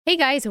Hey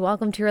guys,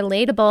 welcome to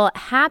Relatable.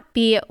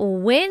 Happy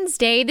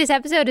Wednesday. This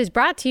episode is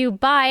brought to you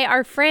by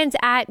our friends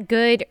at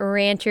Good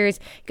Ranchers.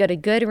 Go to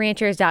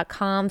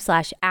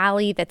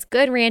goodranchers.com/Allie. That's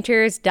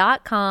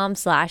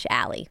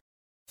goodranchers.com/Allie.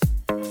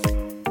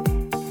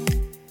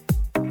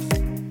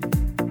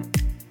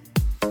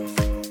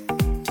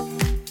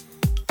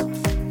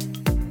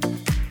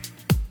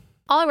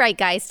 All right,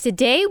 guys,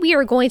 today we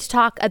are going to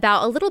talk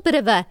about a little bit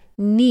of a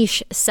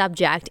niche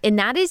subject, and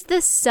that is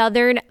the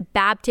Southern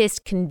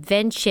Baptist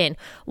Convention.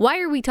 Why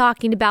are we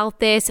talking about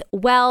this?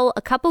 Well,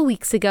 a couple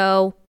weeks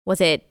ago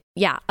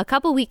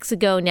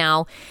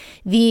now,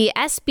 the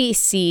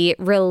SBC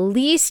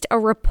released a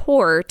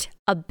report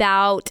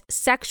about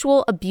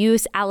sexual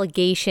abuse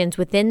allegations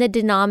within the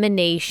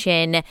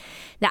denomination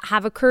that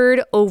have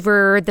occurred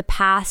over the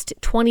past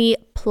 20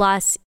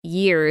 plus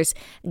years.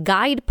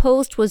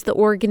 Guidepost was the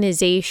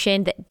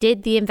organization that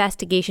did the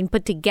investigation,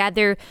 put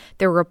together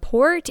the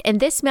report. And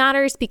this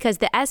matters because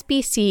the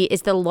SBC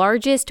is the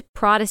largest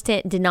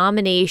Protestant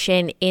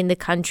denomination in the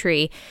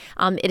country.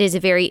 It is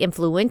a very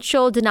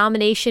influential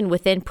denomination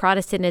within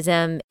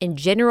Protestantism in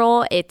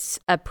general. It's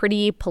a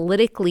pretty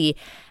politically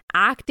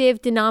active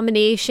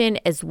denomination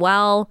as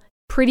well,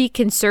 pretty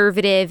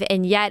conservative,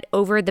 and yet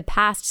over the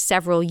past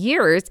several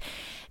years,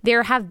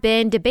 there have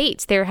been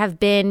debates, there have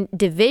been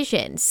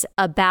divisions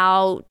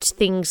about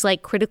things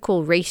like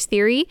critical race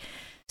theory,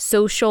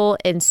 social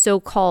and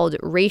so-called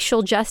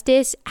racial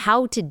justice,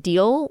 how to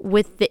deal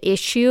with the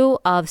issue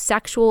of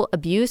sexual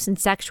abuse and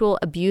sexual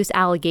abuse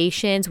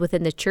allegations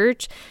within the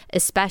church,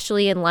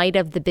 especially in light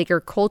of the bigger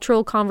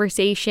cultural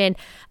conversation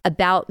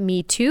about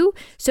Me Too.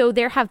 So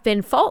there have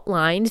been fault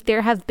lines,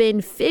 there have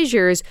been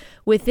fissures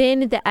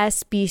within the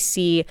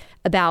SBC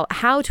about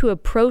how to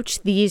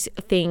approach these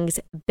things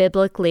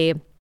biblically.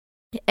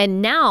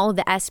 And now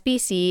the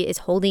SBC is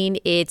holding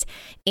its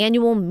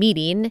annual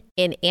meeting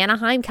in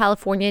Anaheim,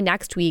 California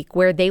next week,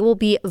 where they will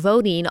be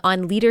voting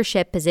on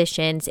leadership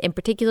positions. In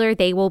particular,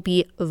 they will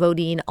be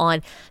voting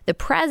on the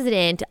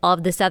president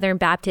of the Southern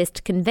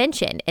Baptist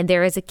Convention. And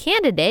there is a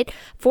candidate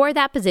for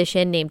that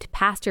position named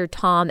Pastor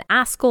Tom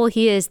Ascol.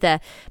 He is the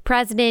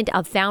president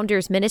of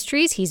Founders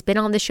Ministries. He's been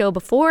on the show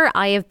before.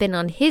 I have been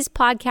on his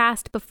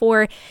podcast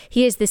before.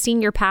 He is the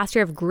senior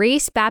pastor of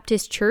Grace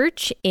Baptist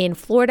Church in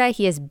Florida.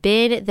 He has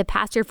been the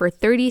pastor for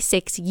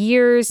 36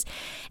 years.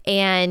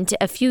 And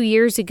a few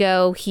years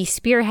ago, he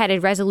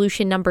spearheaded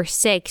resolution number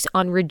 6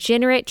 on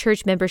regenerate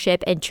church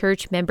membership and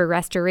church member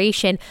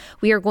restoration.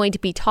 We are going to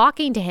be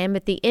talking to him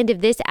at the end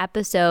of this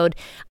episode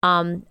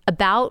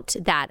about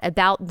that,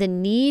 about the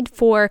need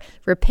for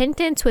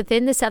repentance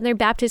within the Southern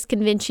Baptist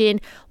Convention,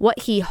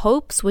 what he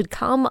hopes would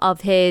come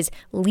of his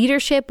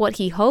leadership, what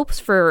he hopes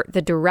for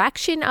the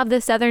direction of the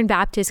Southern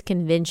Baptist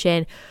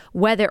Convention,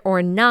 whether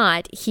or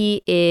not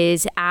he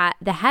is at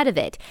the head of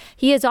it.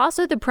 He is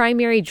also the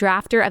primary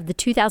drafter of the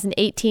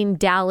 2018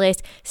 Dallas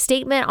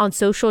Statement on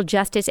Social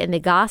Justice and the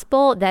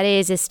Gospel. That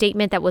is a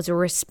statement that was a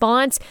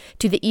response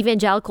to the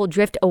evangelical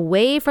drift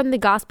away from the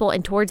gospel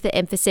and towards the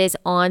emphasis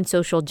on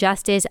social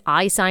justice.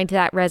 I signed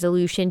that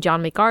resolution.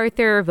 John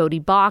MacArthur,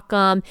 Voddie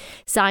Baucham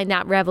signed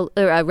that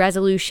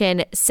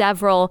resolution.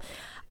 Several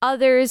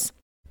others.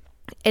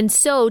 And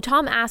so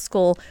Tom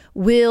Ascol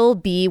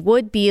would be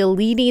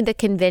leading the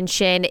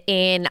convention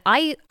in,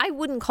 I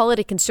wouldn't call it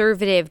a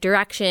conservative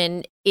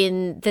direction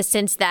in the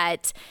sense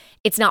that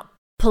it's not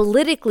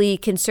politically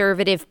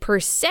conservative per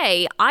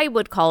se. I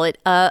would call it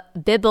a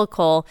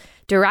biblical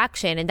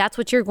direction. And that's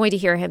what you're going to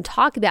hear him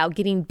talk about,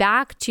 getting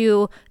back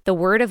to the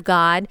Word of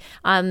God,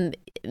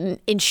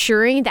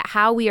 ensuring that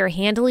how we are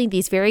handling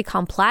these very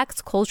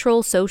complex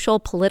cultural, social,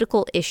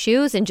 political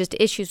issues and just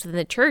issues within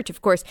the church,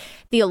 of course,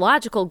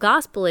 theological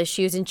gospel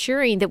issues,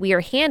 ensuring that we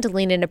are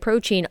handling and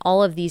approaching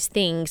all of these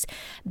things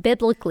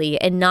biblically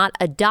and not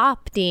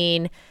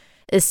adopting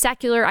a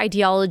secular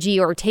ideology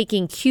or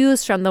taking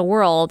cues from the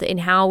world in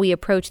how we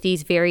approach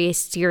these very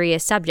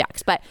serious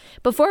subjects. But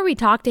before we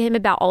talk to him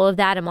about all of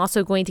that, I'm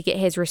also going to get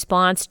his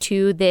response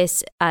to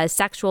this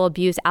sexual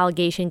abuse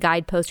allegation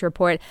guidepost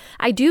report.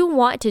 I do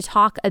want to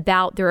talk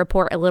about the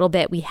report a little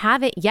bit. We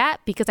haven't yet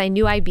because I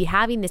knew I'd be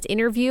having this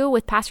interview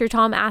with Pastor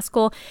Tom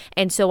Ascol,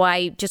 and so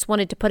I just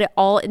wanted to put it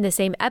all in the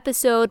same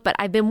episode, but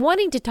I've been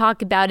wanting to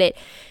talk about it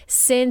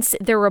since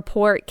the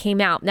report came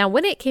out. Now,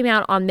 when it came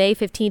out on May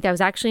 15th, I was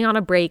actually on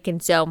a break,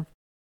 and so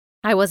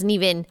I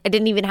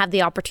didn't even have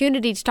the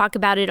opportunity to talk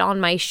about it on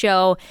my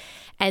show.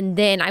 And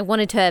then I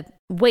wanted to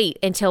wait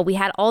until we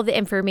had all the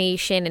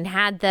information and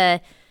had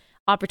the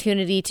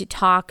opportunity to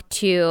talk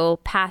to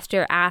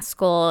Pastor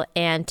Ascol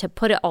and to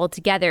put it all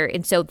together.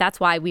 And so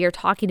that's why we are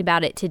talking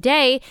about it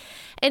today.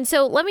 And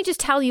so let me just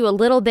tell you a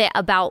little bit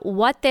about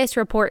what this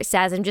report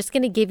says. I'm just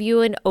going to give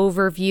you an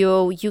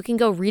overview. You can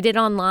go read it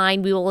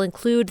online. We will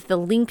include the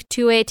link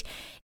to it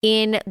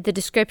in the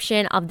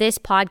description of this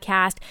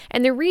podcast.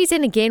 And the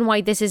reason, again,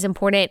 why this is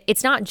important,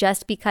 it's not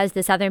just because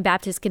the Southern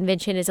Baptist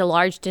Convention is a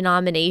large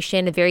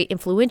denomination, a very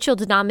influential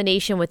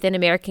denomination within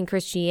American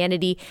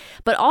Christianity,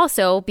 but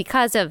also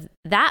because of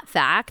that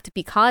fact,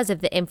 because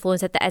of the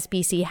influence that the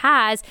SBC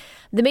has,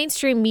 the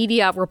mainstream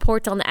media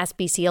reports on the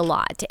SBC a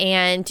lot.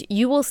 And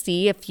you will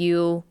see, if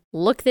you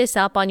look this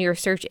up on your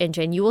search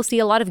engine, you will see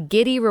a lot of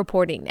giddy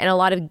reporting and a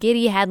lot of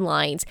giddy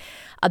headlines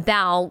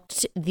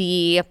about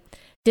the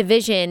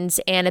divisions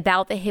and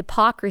about the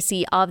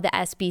hypocrisy of the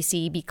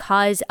SBC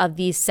because of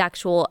these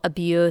sexual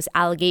abuse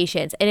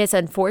allegations. And it's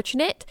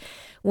unfortunate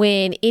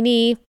when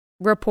any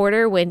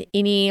reporter, when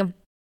any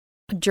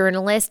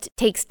journalist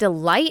takes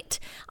delight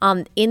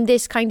in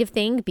this kind of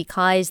thing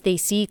because they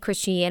see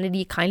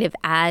Christianity kind of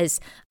as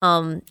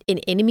an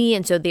enemy.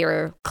 And so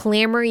they're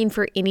clamoring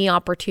for any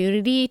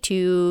opportunity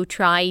to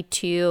try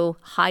to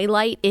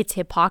highlight its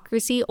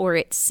hypocrisy or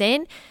its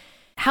sin.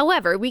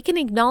 However, we can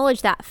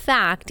acknowledge that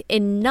fact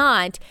and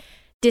not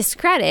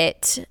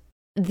discredit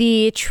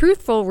the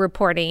truthful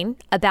reporting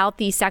about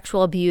the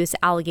sexual abuse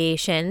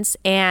allegations,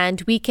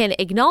 and we can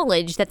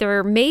acknowledge that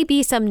there may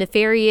be some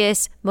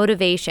nefarious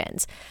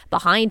motivations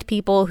behind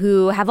people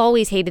who have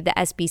always hated the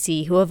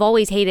SBC, who have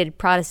always hated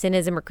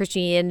Protestantism or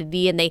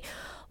Christianity, and they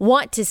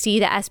want to see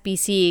the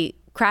SBC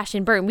crash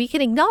and burn. We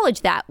can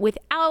acknowledge that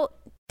without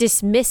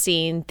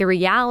dismissing the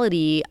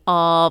reality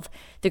of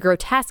the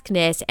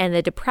grotesqueness and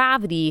the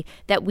depravity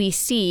that we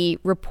see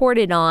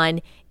reported on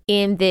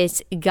in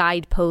this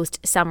guidepost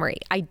summary.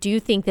 I do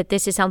think that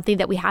this is something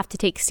that we have to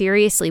take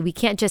seriously. We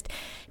can't just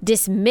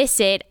dismiss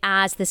it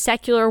as the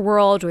secular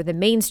world or the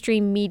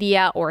mainstream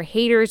media or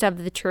haters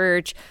of the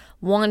church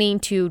wanting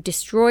to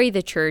destroy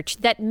the church.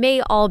 That may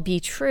all be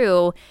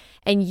true,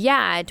 and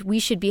yet we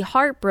should be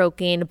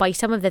heartbroken by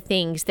some of the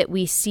things that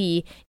we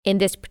see in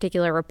this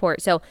particular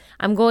report. So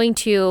I'm going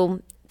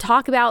to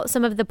talk about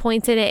some of the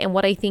points in it and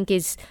what I think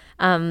is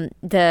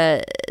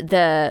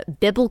the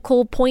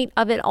biblical point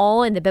of it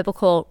all and the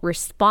biblical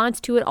response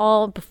to it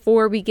all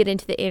before we get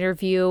into the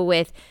interview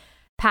with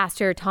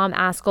Pastor Tom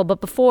Ascol. But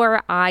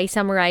before I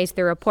summarize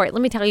the report,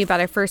 let me tell you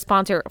about our first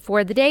sponsor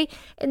for the day,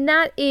 and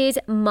that is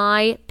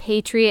My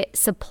Patriot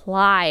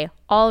Supply.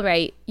 All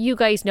right, you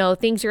guys know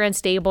things are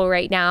unstable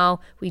right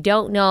now. We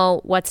don't know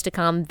what's to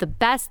come. The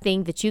best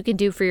thing that you can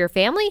do for your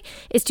family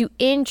is to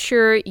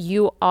ensure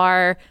you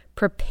are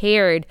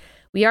prepared.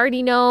 We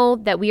already know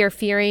that we are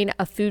fearing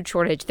a food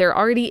shortage. There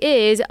already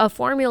is a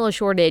formula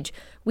shortage.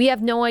 We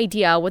have no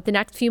idea what the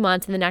next few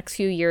months and the next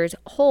few years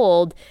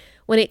hold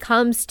when it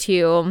comes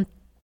to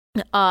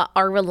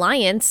our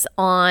reliance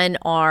on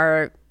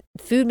our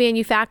food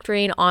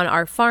manufacturing, on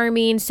our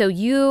farming. So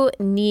you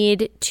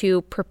need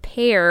to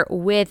prepare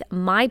with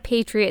My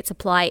Patriot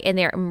Supply and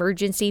their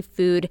emergency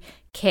food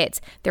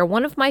kits. They're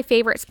one of my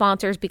favorite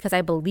sponsors because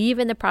I believe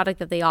in the product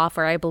that they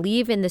offer. I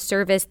believe in the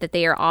service that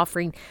they are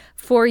offering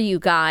for you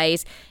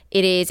guys.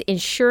 It is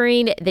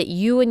ensuring that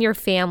you and your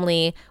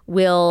family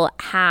will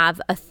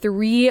have a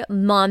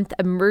 3-month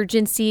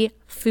emergency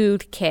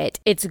food kit.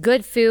 It's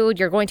good food.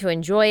 You're going to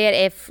enjoy it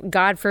if,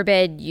 God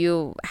forbid,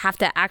 you have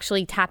to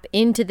actually tap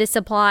into this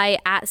supply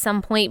at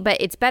some point, but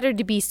it's better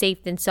to be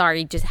safe than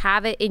sorry. Just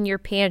have it in your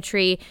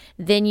pantry.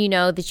 Then you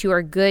know that you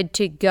are good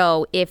to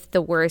go if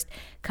the worst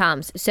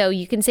comes. So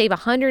you can save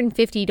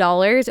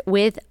 $150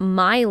 with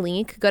my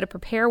link. Go to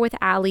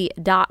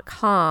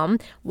preparewithallie.com.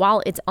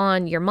 While it's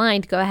on your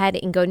mind, go ahead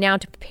and go now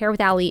to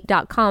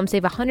preparewithallie.com.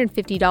 Save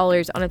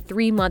 $150 on a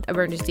 3-month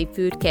emergency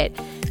food kit.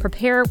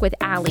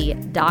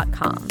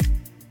 Preparewithallie.com.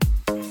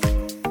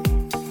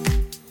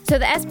 So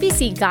the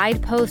SBC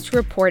Guidepost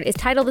Report is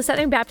titled The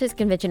Southern Baptist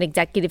Convention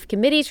Executive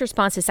Committee's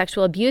Response to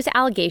Sexual Abuse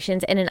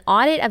Allegations and an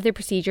Audit of the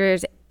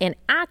Procedures and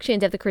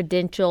Actions of the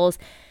Credentials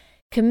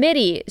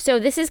Committee. So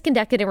this is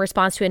conducted in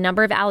response to a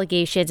number of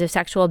allegations of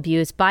sexual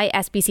abuse by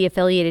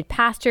SBC-affiliated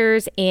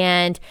pastors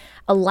and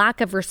a lack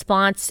of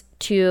response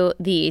to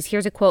these.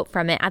 Here's a quote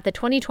from it. At the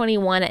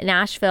 2021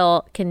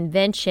 Nashville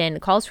Convention,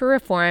 calls for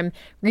reform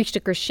reached a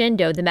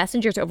crescendo. The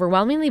messengers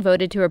overwhelmingly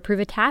voted to approve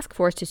a task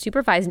force to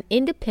supervise an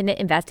independent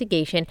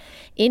investigation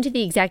into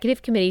the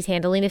executive committee's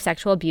handling of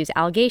sexual abuse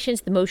allegations.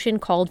 The motion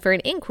called for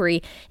an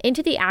inquiry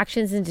into the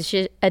actions and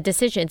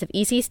decisions of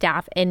EC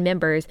staff and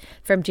members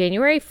from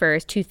January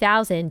 1st,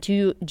 2000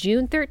 to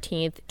June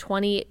 13th,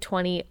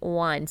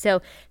 2021. So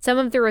some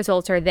of the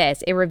results are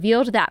this. It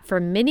revealed that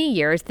for many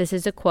years, this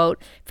is a quote,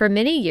 for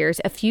many years,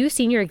 a few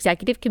senior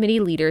executive committee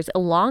leaders,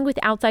 along with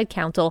outside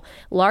counsel,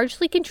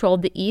 largely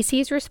controlled the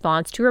EC's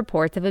response to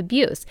reports of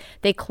abuse.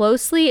 They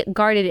closely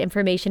guarded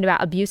information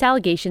about abuse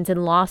allegations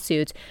and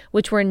lawsuits,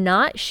 which were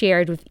not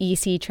shared with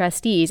EC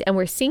trustees and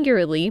were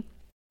singularly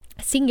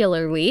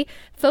singularly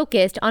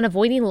focused on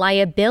avoiding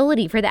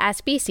liability for the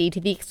SBC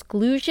to the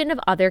exclusion of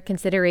other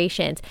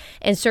considerations.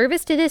 In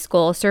service to this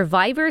goal,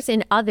 survivors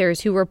and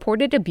others who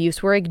reported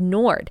abuse were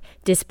ignored,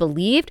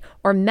 disbelieved,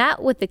 or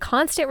met with the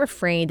constant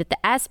refrain that the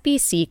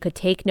SBC could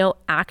take no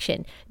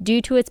action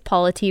due to its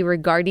polity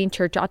regarding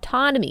church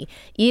autonomy,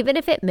 even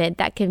if it meant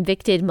that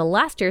convicted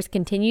molesters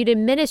continued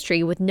in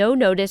ministry with no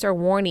notice or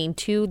warning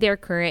to their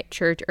current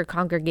church or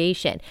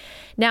congregation.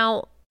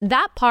 Now,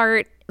 that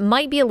part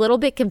might be a little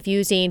bit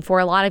confusing for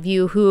a lot of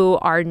you who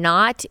are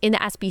not in the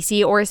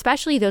SBC, or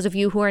especially those of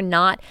you who are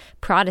not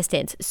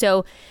Protestants.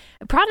 So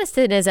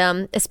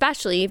Protestantism,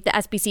 especially the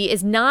SBC,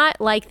 is not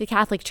like the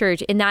Catholic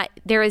Church in that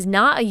there is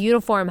not a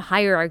uniform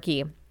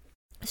hierarchy.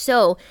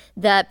 So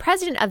the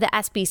president of the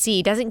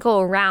SBC doesn't go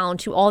around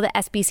to all the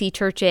SBC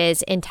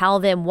churches and tell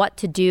them what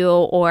to do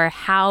or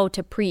how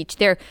to preach.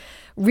 There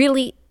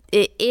really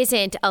it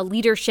isn't a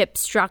leadership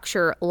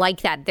structure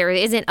like that. There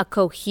isn't a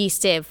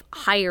cohesive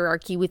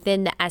hierarchy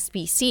within the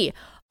SBC.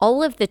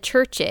 All of the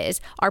churches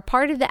are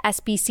part of the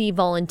SBC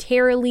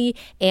voluntarily,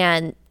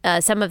 and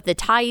some of the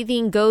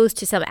tithing goes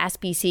to some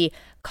SBC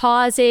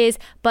causes,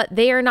 but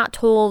they are not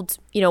told,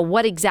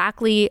 what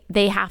exactly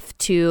they have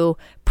to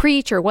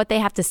preach or what they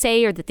have to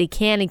say, or that they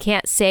can and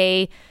can't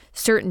say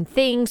certain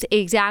things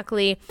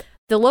exactly.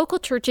 The local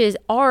churches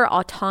are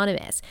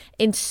autonomous.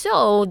 And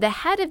so the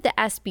head of the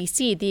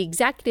SBC, the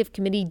executive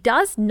committee,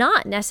 does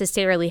not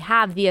necessarily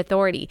have the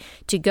authority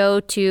to go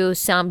to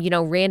some,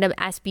 random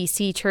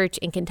SBC church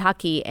in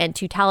Kentucky and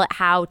to tell it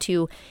how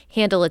to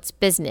handle its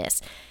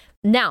business.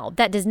 Now,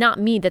 that does not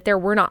mean that there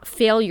were not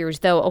failures,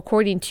 though,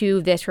 according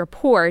to this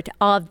report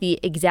of the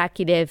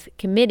executive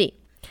committee.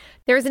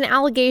 There's an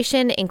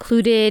allegation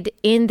included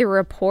in the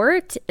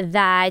report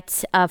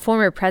that a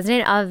former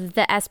president of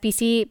the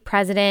SBC,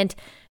 President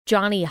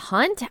Johnny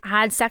Hunt,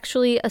 had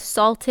sexually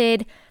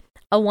assaulted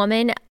a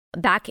woman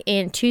back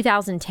in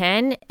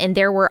 2010, and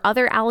there were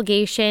other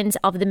allegations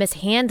of the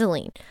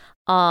mishandling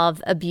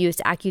of abuse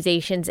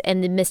accusations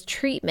and the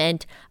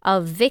mistreatment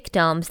of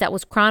victims that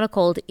was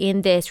chronicled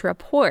in this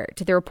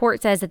report. The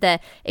report says that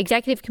the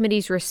executive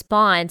committee's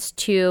response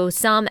to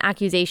some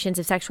accusations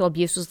of sexual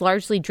abuse was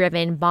largely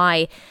driven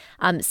by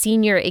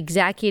senior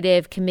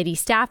executive committee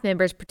staff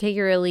members,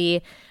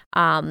 particularly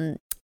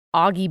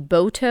Augie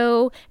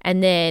Boto,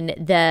 and then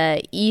the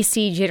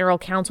EC General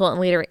Counsel and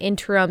later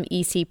interim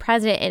EC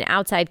President and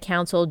outside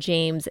counsel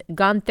James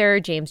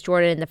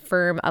Jordan, and the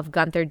firm of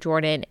Gunther,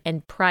 Jordan,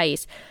 and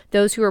Price.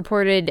 Those who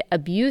reported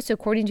abuse,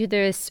 according to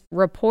this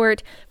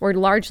report, were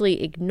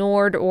largely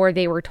ignored, or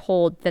they were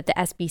told that the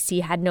SBC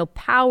had no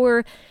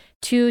power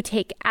to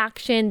take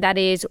action. That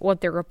is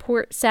what the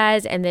report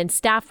says. And then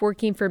staff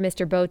working for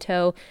Mr.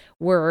 Boto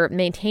were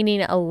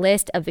maintaining a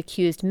list of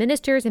accused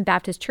ministers in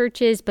Baptist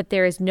churches, but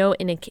there is no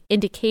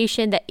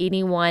indication that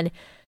anyone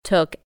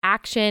took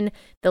action.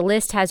 The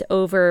list has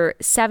over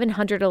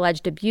 700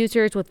 alleged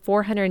abusers, with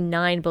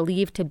 409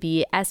 believed to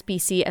be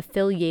SBC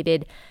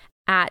affiliated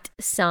at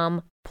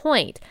some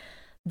point.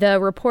 The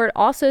report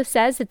also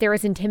says that there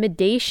is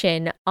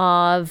intimidation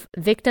of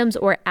victims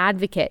or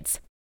advocates.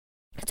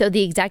 So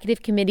the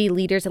executive committee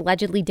leaders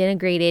allegedly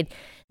denigrated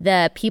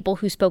the people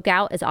who spoke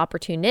out as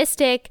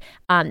opportunistic,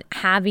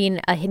 having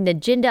a hidden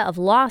agenda of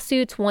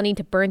lawsuits, wanting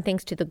to burn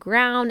things to the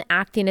ground,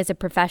 acting as a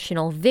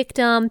professional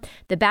victim.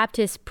 The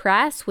Baptist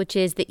Press, which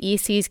is the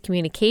EC's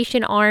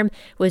communication arm,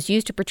 was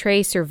used to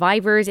portray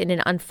survivors in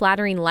an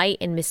unflattering light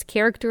and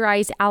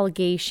mischaracterize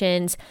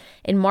allegations.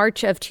 In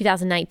March of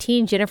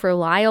 2019, Jennifer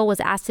Lyle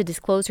was asked to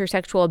disclose her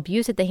sexual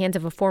abuse at the hands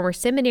of a former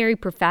seminary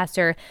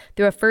professor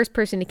through a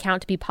first-person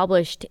account to be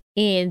published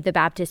in the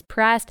Baptist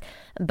Press,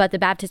 but the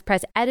Baptist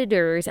Press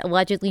editors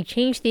allegedly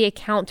changed the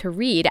account to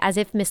read as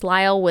if Miss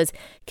Lyle was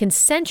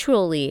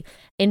consensually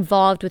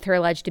involved with her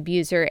alleged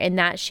abuser and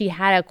that she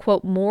had a,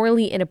 quote,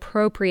 morally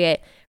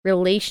inappropriate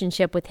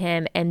relationship with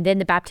him. And then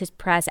the Baptist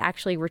Press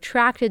actually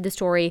retracted the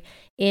story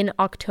in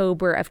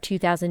October of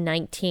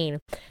 2019.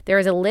 There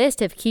is a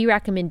list of key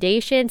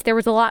recommendations. There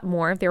was a lot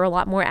more. There were a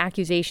lot more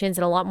accusations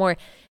and a lot more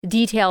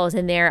details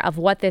in there of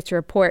what this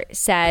report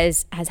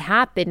says has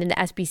happened in the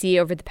SBC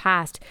over the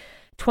past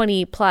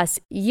 20 plus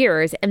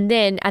years. And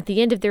then at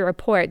the end of the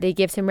report, they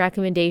give some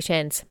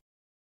recommendations.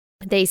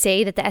 They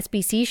say that the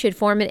SBC should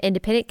form an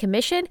independent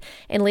commission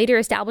and later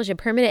establish a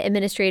permanent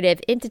administrative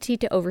entity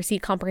to oversee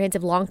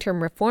comprehensive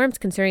long-term reforms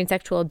concerning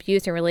sexual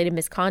abuse and related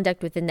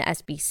misconduct within the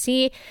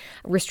SBC,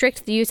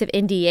 restrict the use of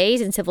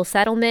NDAs and civil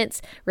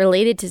settlements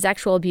related to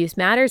sexual abuse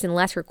matters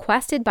unless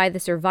requested by the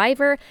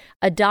survivor,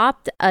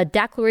 adopt a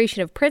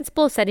declaration of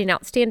principle setting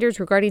out standards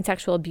regarding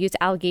sexual abuse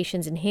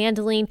allegations and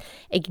handling,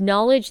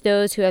 acknowledge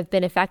those who have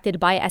been affected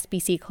by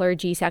SBC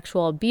clergy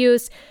sexual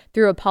abuse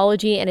through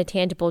apology and a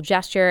tangible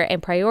gesture,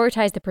 and prioritize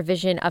the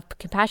provision of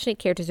compassionate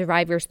care to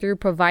survivors through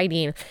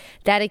providing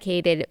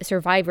dedicated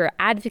survivor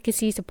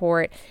advocacy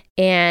support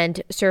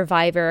and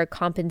survivor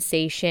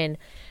compensation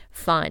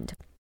fund.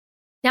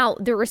 Now,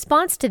 the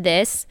response to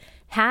this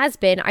has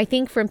been, I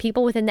think, from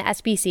people within the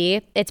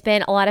SBC, it's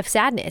been a lot of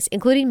sadness,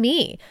 including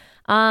me.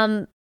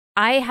 I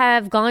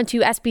have gone to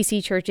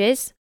SBC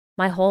churches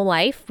my whole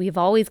life. We've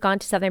always gone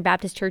to Southern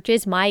Baptist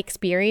churches. My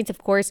experience, of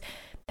course,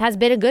 has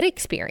been a good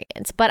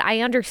experience, but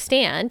I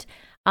understand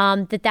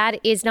that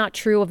is not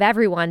true of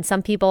everyone.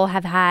 Some people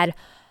have had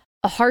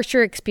a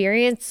harsher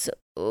experience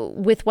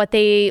with what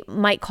they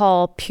might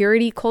call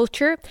purity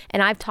culture.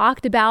 And I've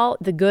talked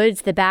about the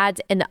goods, the bads,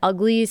 and the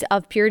uglies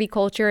of purity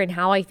culture and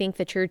how I think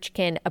the church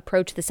can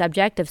approach the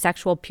subject of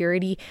sexual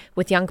purity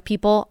with young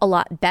people a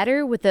lot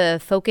better, with a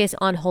focus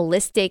on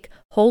holistic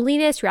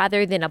holiness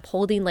rather than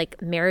upholding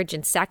like marriage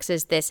and sex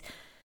as this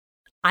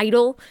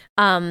idol.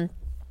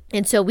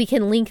 And so we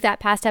can link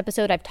that past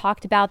episode. I've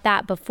talked about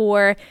that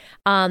before.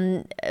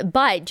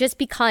 But just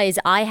because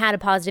I had a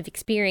positive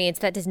experience,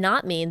 that does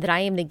not mean that I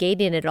am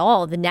negating at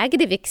all the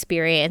negative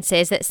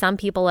experiences that some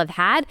people have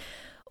had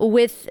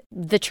with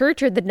the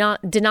church or the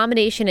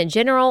denomination in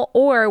general,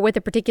 or with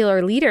a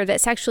particular leader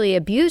that sexually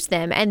abused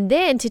them. And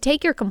then to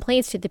take your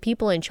complaints to the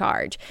people in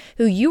charge,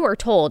 who you are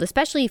told,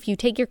 especially if you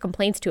take your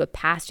complaints to a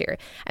pastor.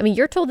 I mean,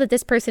 you're told that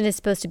this person is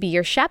supposed to be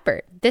your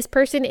shepherd. This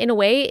person, in a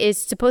way, is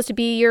supposed to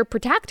be your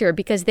protector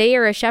because they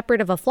are a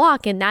shepherd of a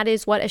flock. And that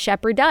is what a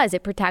shepherd does.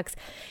 It protects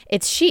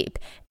its sheep.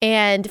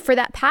 And for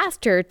that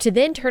pastor to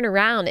then turn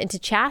around and to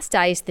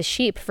chastise the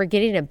sheep for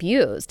getting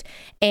abused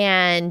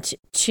and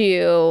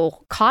to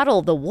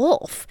coddle the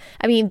wolf,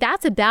 I mean,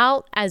 that's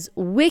about as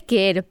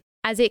wicked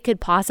as it could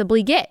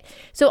possibly get.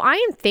 So I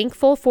am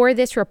thankful for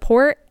this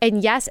report.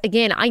 And yes,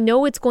 again, I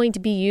know it's going to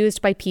be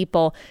used by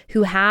people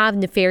who have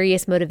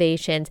nefarious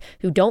motivations,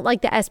 who don't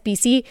like the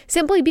SBC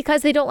simply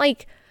because they don't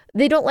like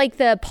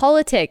the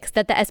politics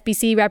that the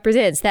SBC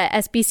represents. That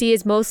SBC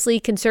is mostly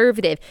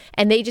conservative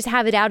and they just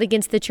have it out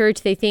against the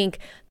church. They think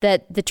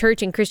that the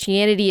church and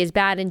Christianity is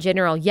bad in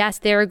general. Yes,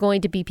 there are going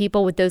to be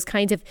people with those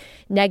kinds of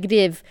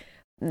negative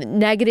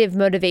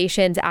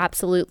motivations.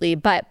 Absolutely.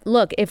 But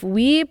look, if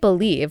we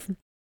believe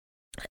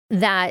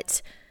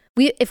that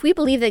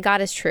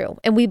God is true,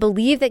 and we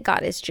believe that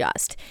God is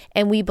just,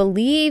 and we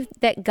believe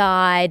that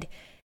God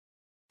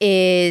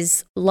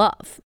is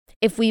love,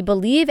 if we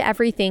believe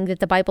everything that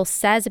the Bible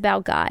says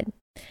about God,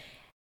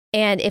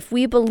 and if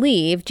we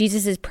believe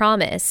Jesus'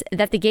 promise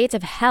that the gates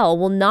of hell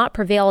will not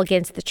prevail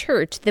against the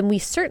church, then we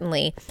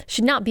certainly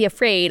should not be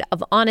afraid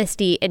of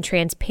honesty and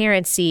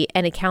transparency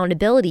and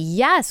accountability.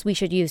 Yes, we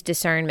should use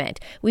discernment.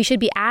 We should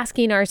be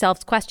asking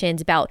ourselves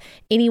questions about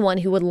anyone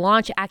who would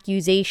launch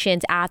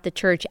accusations at the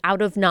church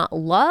out of not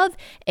love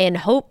and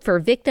hope for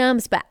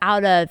victims, but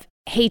out of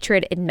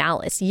hatred and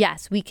malice.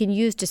 Yes, we can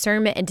use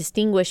discernment and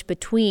distinguish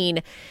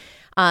between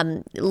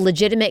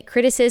legitimate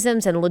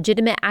criticisms and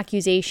legitimate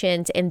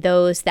accusations and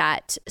those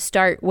that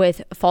start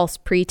with false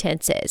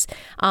pretenses.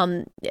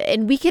 And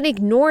we can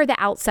ignore the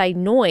outside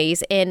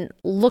noise and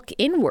look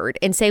inward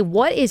and say,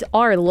 what is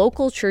our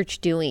local church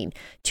doing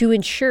to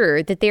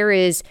ensure that there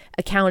is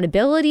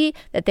accountability,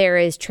 that there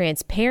is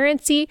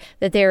transparency,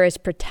 that there is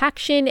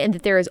protection, and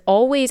that there is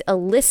always a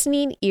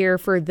listening ear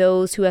for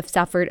those who have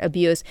suffered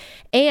abuse?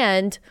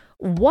 And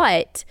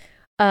what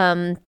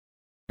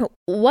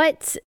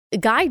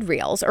guide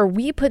rails are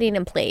we putting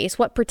in place?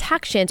 What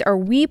protections are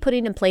we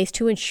putting in place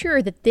to ensure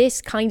that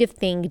this kind of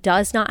thing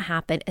does not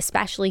happen,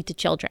 especially to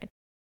children?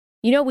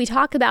 You know, we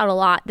talk about a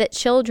lot that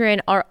children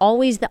are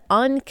always the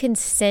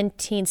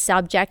unconsenting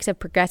subjects of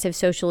progressive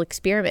social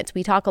experiments.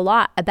 We talk a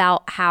lot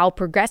about how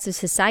progressive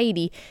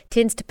society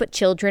tends to put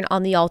children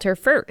on the altar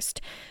first,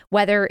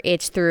 whether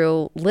it's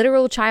through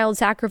literal child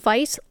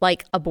sacrifice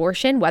like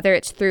abortion, whether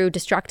it's through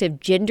destructive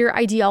gender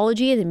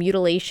ideology and the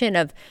mutilation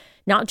of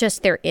not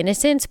just their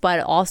innocence,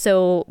 but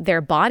also their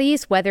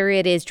bodies, whether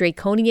it is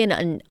draconian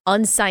and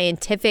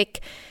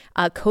unscientific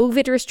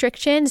COVID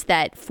restrictions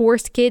that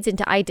force kids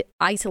into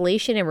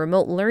isolation and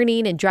remote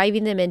learning and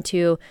driving them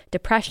into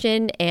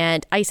depression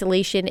and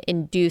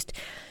isolation-induced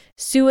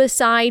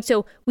suicide.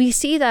 So we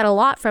see that a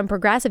lot from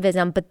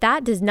progressivism, but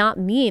that does not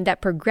mean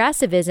that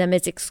progressivism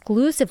is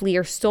exclusively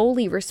or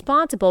solely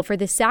responsible for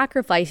the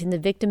sacrifice and the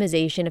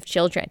victimization of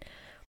children.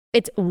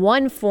 It's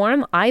one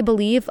form, I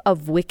believe,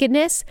 of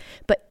wickedness,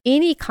 but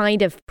any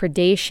kind of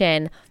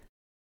predation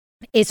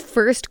is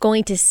first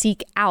going to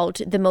seek out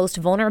the most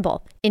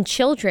vulnerable. And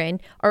children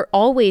are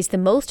always the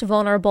most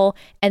vulnerable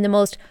and the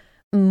most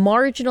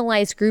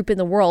marginalized group in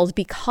the world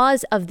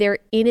because of their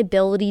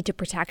inability to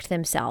protect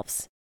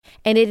themselves.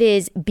 And it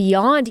is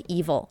beyond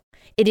evil.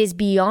 It is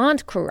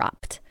beyond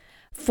corrupt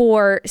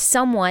for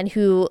someone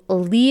who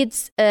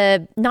leads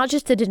not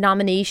just a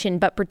denomination,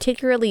 but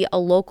particularly a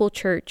local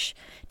church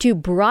to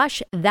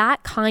brush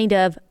that kind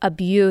of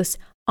abuse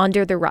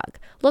under the rug.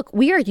 Look,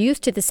 we are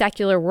used to the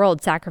secular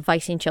world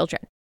sacrificing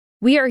children.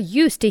 We are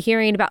used to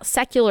hearing about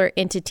secular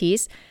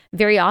entities,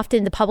 very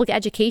often the public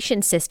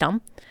education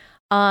system,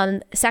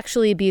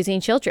 sexually abusing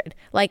children.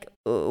 Like,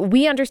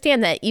 we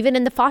understand that even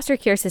in the foster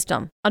care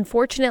system,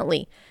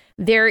 unfortunately,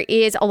 there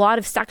is a lot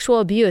of sexual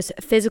abuse,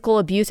 physical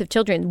abuse of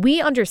children.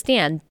 We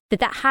understand that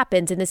that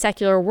happens in the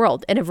secular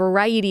world in a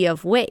variety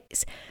of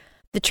ways.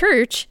 The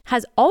church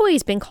has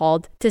always been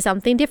called to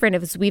something different,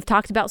 as we've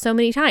talked about so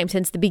many times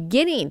since the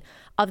beginning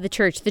of the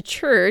church. The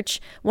church,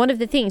 one of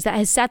the things that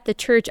has set the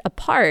church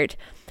apart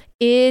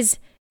is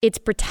its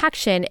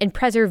protection and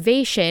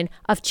preservation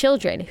of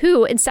children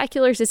who in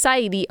secular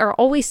society are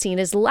always seen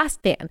as less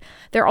than.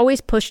 They're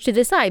always pushed to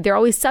the side. They're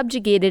always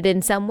subjugated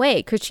in some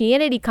way.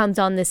 Christianity comes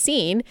on the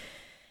scene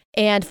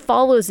and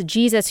follows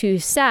Jesus, who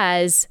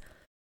says,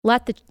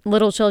 let the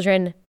little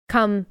children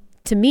come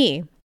to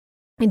me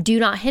and do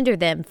not hinder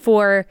them,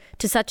 for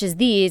to such as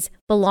these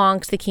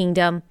belongs the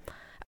kingdom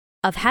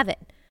of heaven.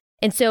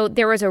 And so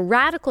there was a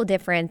radical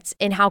difference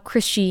in how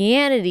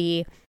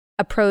Christianity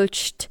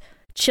approached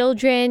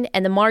children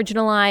and the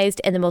marginalized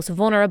and the most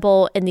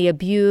vulnerable and the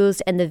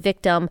abused and the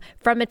victim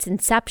from its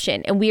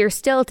inception. And we are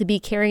still to be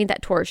carrying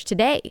that torch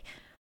today.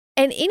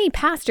 And any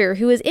pastor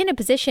who is in a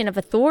position of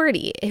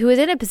authority, who is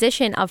in a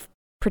position of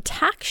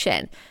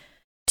protection,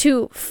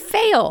 to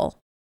fail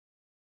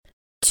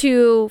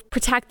to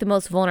protect the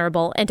most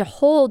vulnerable and to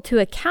hold to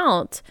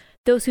account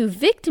those who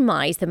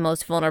victimize the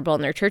most vulnerable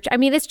in their church, I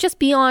mean, it's just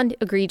beyond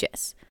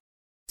egregious.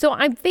 So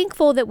I'm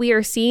thankful that we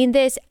are seeing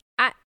this.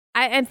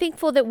 I'm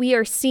thankful that we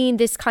are seeing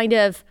this kind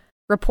of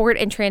report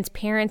and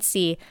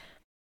transparency,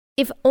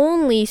 if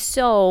only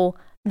so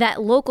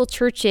that local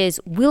churches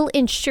will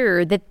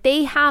ensure that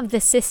they have the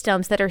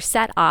systems that are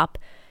set up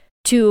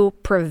to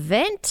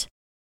prevent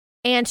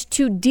and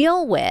to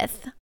deal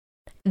with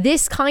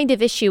this kind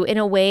of issue in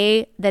a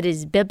way that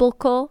is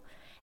biblical.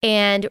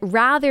 And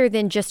rather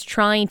than just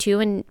trying to,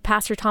 and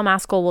Pastor Tom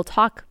Ascol will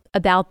talk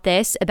about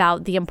this,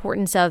 about the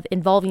importance of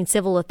involving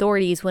civil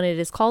authorities when it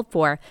is called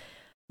for,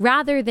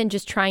 rather than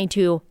just trying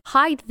to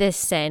hide this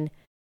sin,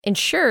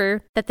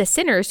 ensure that the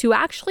sinners who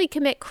actually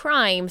commit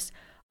crimes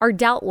are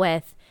dealt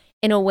with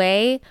in a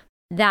way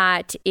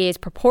that is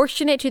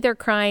proportionate to their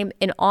crime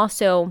and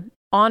also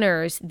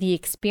honors the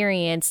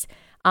experience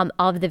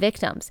of the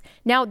victims.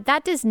 Now,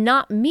 that does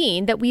not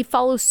mean that we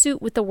follow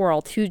suit with the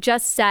world, who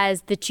just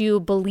says that you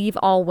believe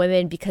all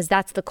women because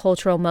that's the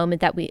cultural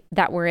moment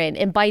that we're in.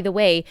 And by the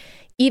way,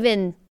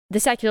 even the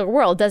secular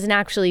world doesn't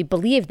actually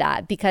believe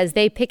that, because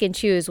they pick and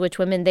choose which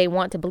women they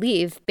want to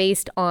believe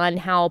based on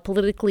how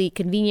politically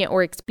convenient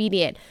or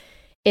expedient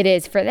it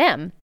is for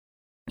them.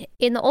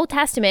 In the Old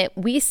Testament,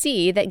 we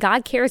see that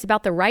God cares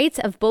about the rights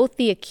of both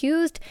the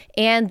accused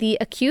and the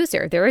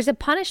accuser. There is a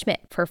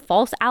punishment for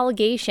false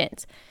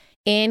allegations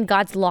in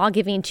God's law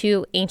giving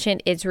to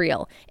ancient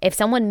Israel. If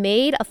someone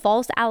made a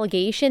false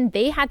allegation,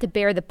 they had to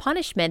bear the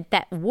punishment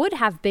that would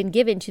have been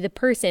given to the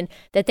person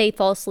that they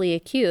falsely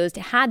accused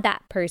had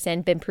that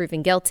person been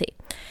proven guilty.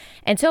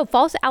 And so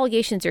false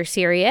allegations are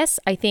serious.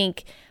 I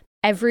think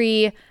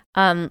every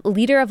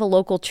leader of a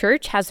local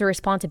church has the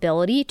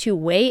responsibility to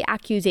weigh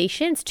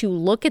accusations, to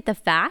look at the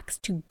facts,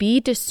 to be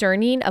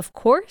discerning, of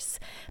course,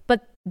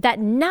 but that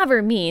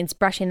never means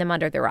brushing them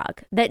under the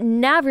rug. That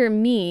never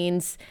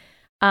means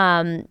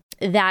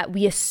that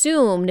we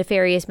assume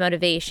nefarious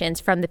motivations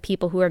from the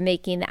people who are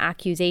making the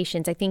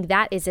accusations. I think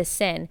that is a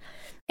sin.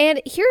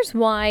 And here's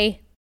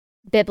why,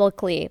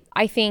 biblically,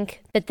 I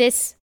think that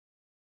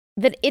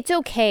it's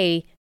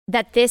okay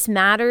that this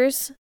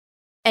matters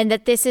and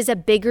that this is a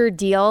bigger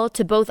deal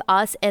to both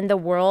us and the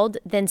world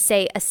than,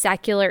 say, a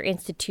secular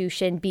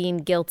institution being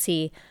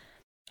guilty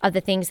of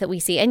the things that we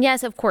see. And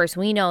yes, of course,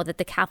 we know that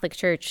the Catholic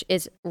Church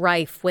is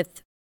rife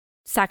with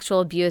sexual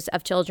abuse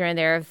of children.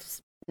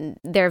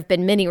 There have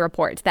been many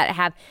reports that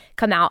have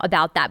come out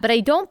about that. But I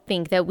don't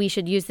think that we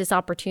should use this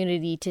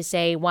opportunity to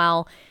say,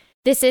 well,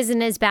 this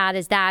isn't as bad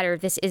as that, or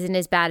this isn't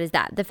as bad as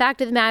that. The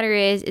fact of the matter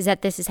is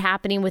that this is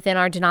happening within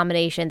our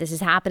denomination. This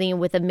is happening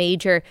with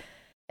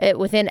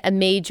within a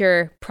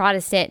major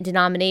Protestant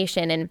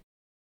denomination. And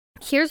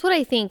here's what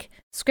I think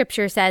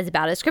Scripture says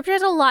about it. Scripture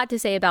has a lot to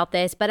say about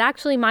this, but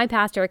actually my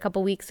pastor a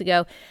couple weeks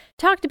ago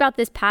talked about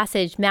this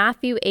passage,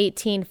 Matthew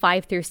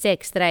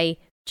 18:5-6, that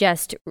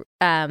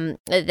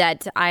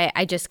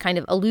I just kind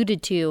of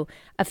alluded to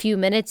a few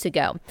minutes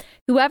ago.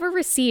 Whoever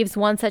receives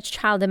one such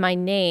child in my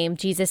name,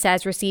 Jesus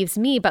says, receives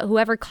me, but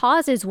whoever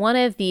causes one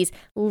of these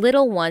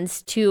little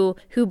ones who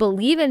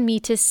believe in me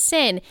to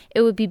sin,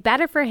 it would be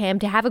better for him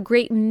to have a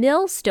great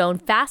millstone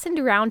fastened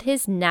around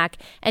his neck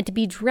and to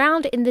be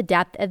drowned in the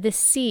depth of the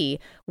sea.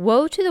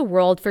 Woe to the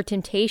world for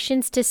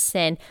temptations to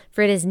sin,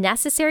 for it is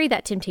necessary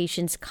that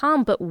temptations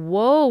come, but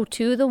woe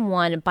to the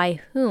one by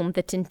whom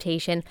the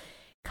temptation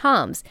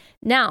comes.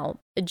 Now,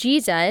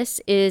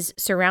 Jesus is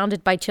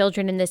surrounded by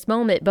children in this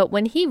moment, but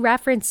when he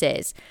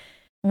references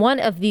one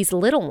of these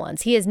little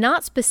ones, he is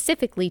not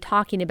specifically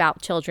talking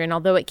about children,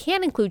 although it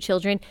can include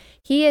children.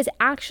 He is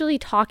actually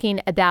talking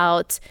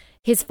about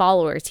his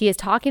followers. He is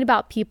talking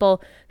about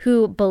people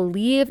who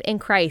believe in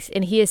Christ,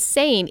 and he is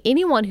saying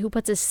anyone who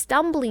puts a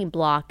stumbling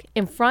block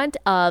in front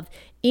of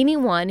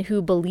anyone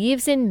who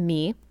believes in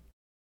me,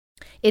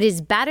 it is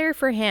better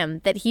for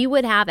him that he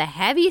would have a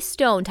heavy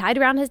stone tied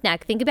around his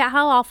neck, think about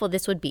how awful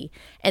this would be,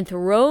 and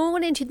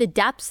thrown into the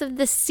depths of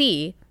the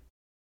sea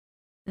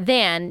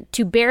than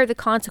to bear the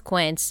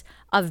consequence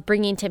of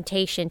bringing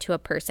temptation to a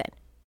person.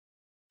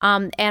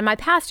 And my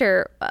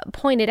pastor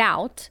pointed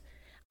out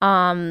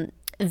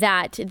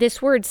that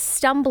this word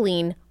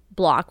stumbling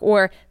block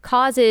or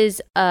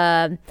causes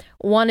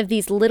one of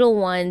these little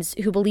ones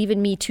who believe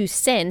in me to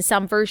sin.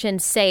 Some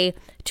versions say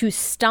to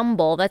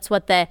stumble. That's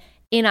what the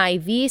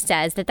NIV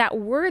says, that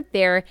word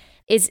there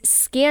is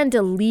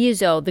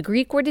scandalizo. The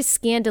Greek word is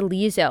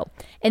scandalizo,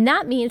 and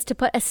that means to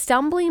put a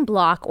stumbling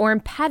block or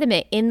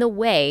impediment in the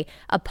way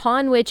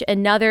upon which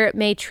another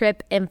may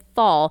trip and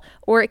fall,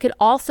 or it could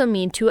also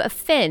mean to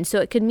offend. So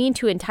it could mean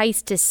to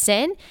entice to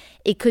sin.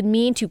 It could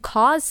mean to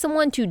cause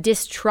someone to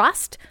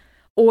distrust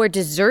or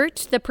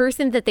desert the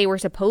person that they were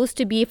supposed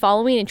to be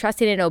following and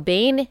trusting and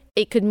obeying.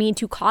 It could mean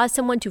to cause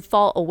someone to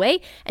fall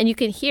away. And you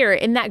can hear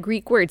in that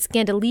Greek word,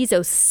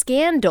 scandalizo,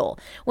 scandal.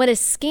 When a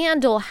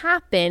scandal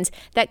happens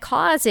that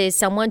causes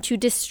someone to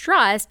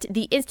distrust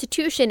the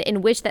institution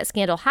in which that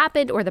scandal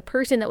happened or the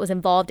person that was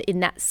involved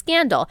in that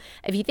scandal.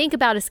 If you think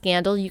about a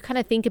scandal, you kind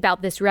of think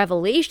about this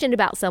revelation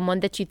about someone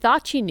that you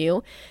thought you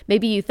knew,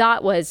 maybe you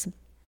thought was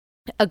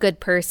a good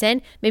person,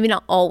 maybe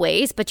not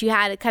always, but you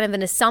had kind of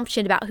an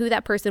assumption about who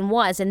that person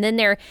was, and then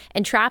they're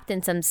entrapped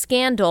in some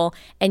scandal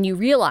and you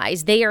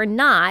realize they are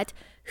not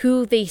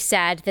who they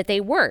said that they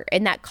were,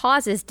 and that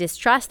causes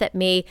distrust that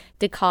may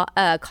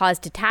cause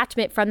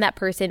detachment from that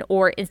person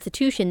or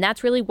institution.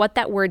 That's really what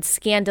that word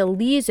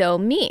scandalizo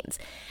means.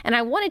 And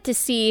I wanted to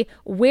see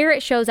where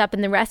it shows up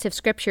in the rest of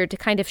Scripture to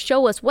kind of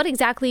show us what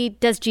exactly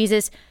does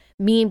Jesus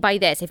mean by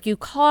this. If you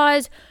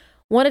cause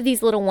one of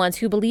these little ones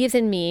who believes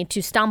in me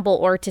to stumble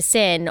or to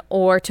sin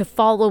or to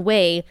fall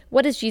away,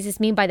 what does Jesus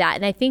mean by that?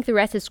 And I think the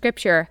rest of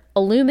Scripture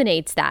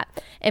illuminates that.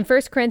 In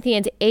 1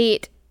 Corinthians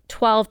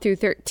 8:12 through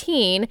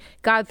 13,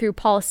 God through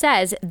Paul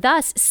says,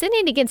 "Thus,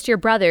 sinning against your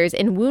brothers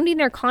and wounding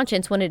their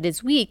conscience when it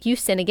is weak, you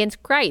sin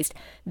against Christ.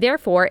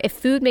 Therefore, if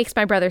food makes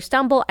my brother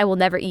stumble, I will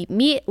never eat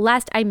meat,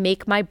 lest I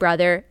make my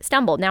brother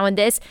stumble." Now, in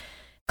this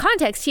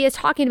context, he is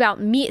talking about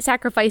meat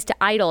sacrificed to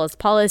idols.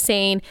 Paul is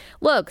saying,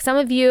 look, some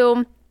of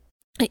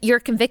you're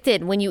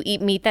convicted when you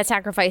eat meat that's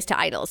sacrificed to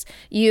idols.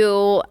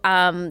 You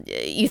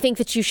think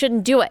that you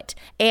shouldn't do it.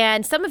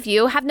 And some of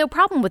you have no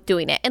problem with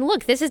doing it. And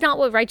look, this is not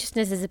what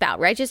righteousness is about.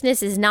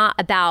 Righteousness is not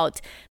about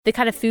the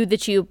kind of food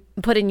that you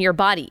put in your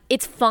body.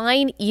 It's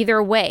fine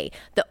either way.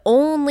 The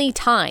only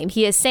time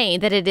he is saying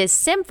that it is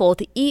sinful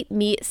to eat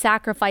meat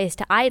sacrificed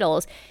to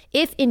idols,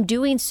 if in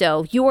doing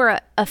so, you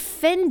are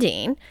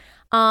offending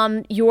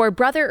your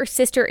brother or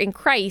sister in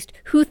Christ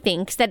who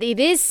thinks that it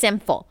is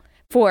sinful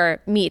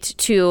for meat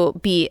to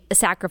be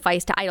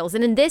sacrificed to idols.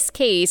 And in this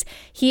case,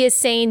 he is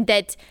saying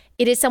that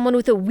it is someone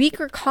with a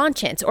weaker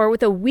conscience or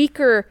with a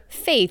weaker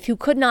faith who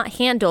could not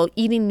handle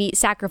eating meat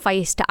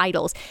sacrificed to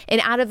idols.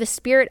 And out of a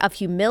spirit of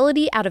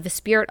humility, out of a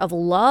spirit of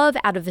love,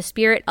 out of a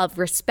spirit of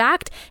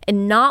respect,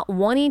 and not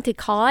wanting to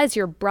cause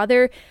your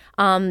brother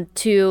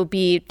to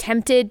be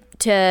tempted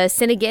to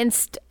sin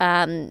against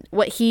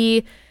what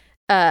he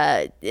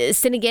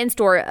sin against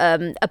or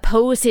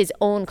oppose his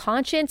own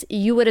conscience,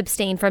 you would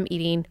abstain from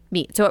eating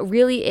meat. So it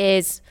really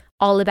is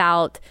all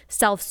about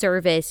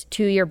self-service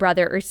to your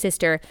brother or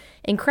sister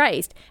in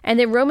Christ. And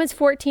then Romans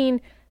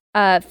 14,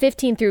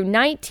 15 through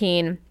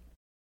 19,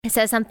 it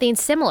says something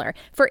similar.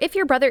 "For if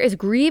your brother is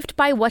grieved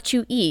by what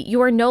you eat,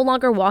 you are no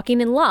longer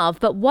walking in love,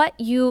 but what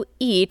you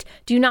eat,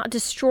 do not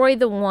destroy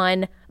the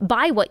one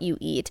by what you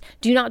eat.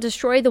 Do not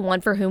destroy the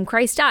one for whom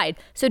Christ died.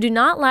 So do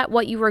not let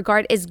what you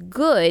regard as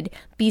good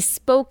be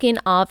spoken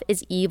of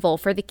as evil.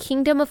 For the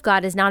kingdom of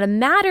God is not a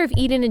matter of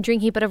eating and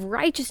drinking, but of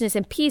righteousness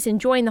and peace and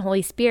joy in the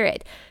Holy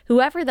Spirit.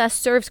 Whoever thus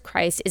serves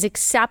Christ is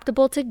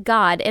acceptable to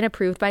God and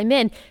approved by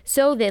men.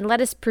 So then let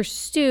us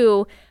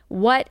pursue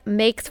what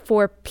makes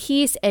for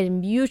peace and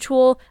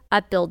mutual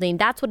upbuilding."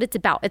 That's what it's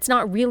about. It's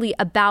not really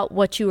about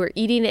what you are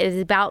eating. It is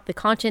about the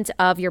conscience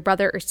of your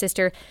brother or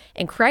sister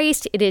in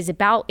Christ. It is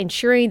about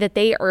ensuring that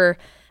they are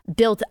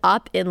built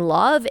up in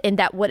love, and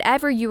that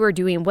whatever you are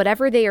doing,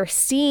 whatever they are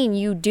seeing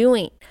you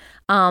doing,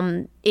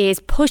 is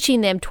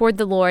pushing them toward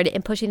the Lord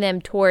and pushing them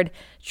toward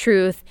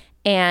truth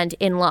and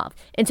in love.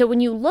 And so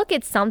when you look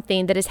at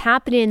something that is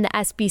happening in the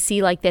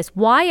SBC like this,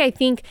 why I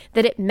think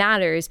that it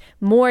matters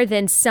more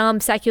than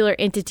some secular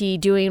entity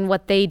doing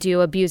what they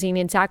do, abusing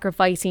and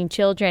sacrificing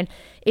children,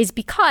 is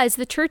because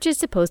the church is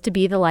supposed to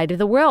be the light of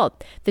the world.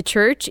 The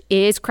church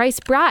is Christ's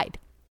bride.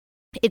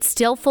 It's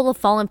still full of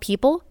fallen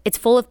people. It's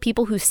full of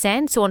people who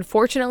sin. So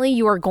unfortunately,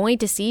 you are going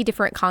to see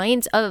different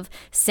kinds of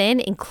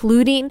sin,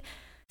 including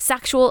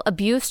sexual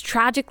abuse.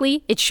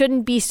 Tragically, it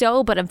shouldn't be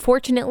so, but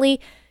unfortunately,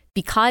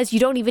 because you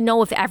don't even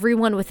know if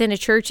everyone within a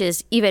church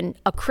is even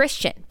a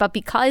Christian, but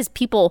because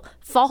people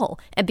fall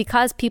and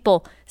because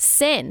people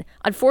sin,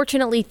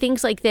 unfortunately,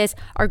 things like this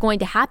are going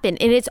to happen.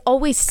 And it's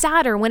always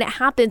sadder when it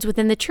happens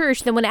within the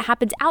church than when it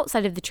happens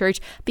outside of the church,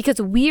 because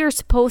we are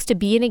supposed to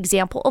be an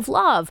example of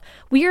love.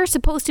 We are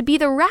supposed to be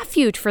the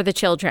refuge for the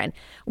children.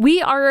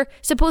 We are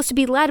supposed to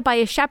be led by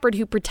a shepherd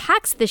who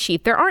protects the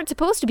sheep. There aren't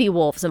supposed to be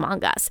wolves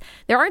among us.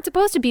 There aren't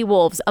supposed to be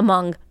wolves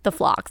among the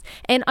flocks.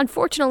 And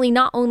unfortunately,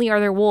 not only are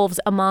there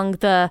wolves among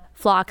the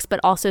flocks, but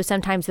also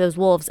sometimes those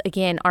wolves,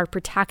 again, are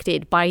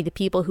protected by the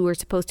people who are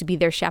supposed to be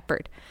their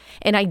shepherd.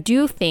 And I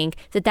do think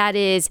that that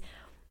is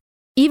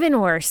even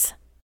worse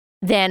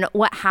than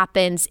what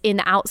happens in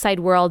the outside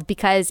world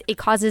because it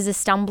causes a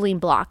stumbling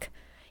block.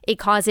 It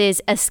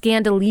causes a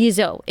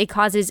scandalizo. It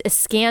causes a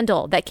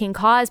scandal that can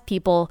cause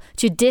people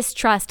to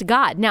distrust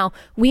God. Now,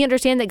 we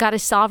understand that God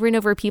is sovereign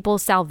over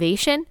people's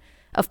salvation.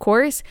 Of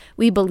course,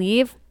 we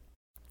believe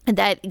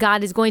that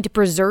God is going to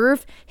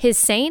preserve his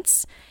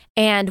saints.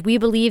 And we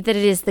believe that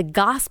it is the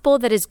gospel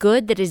that is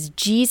good, that is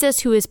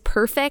Jesus who is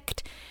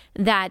perfect,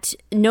 that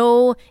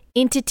no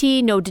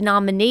entity, no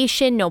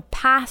denomination, no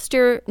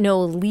pastor, no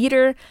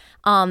leader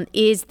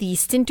is the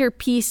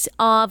centerpiece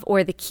of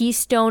or the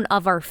keystone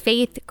of our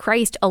faith.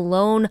 Christ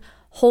alone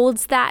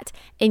holds that.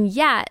 And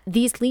yet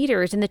these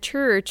leaders in the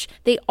church,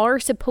 they are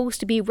supposed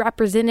to be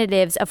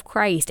representatives of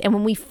Christ. And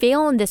when we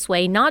fail in this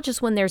way, not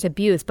just when there's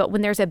abuse, but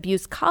when there's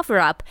abuse cover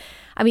up,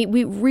 I mean,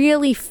 we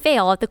really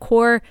fail at the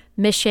core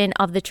mission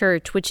of the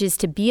church, which is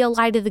to be a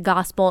light of the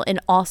gospel and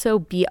also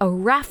be a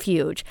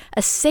refuge,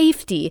 a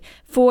safety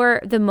for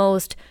the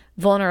most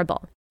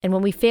vulnerable. And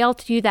when we fail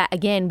to do that,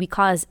 again, we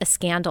cause a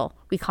scandal.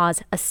 We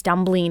cause a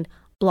stumbling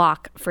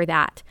block for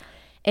that.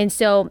 And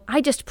so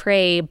I just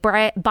pray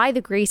by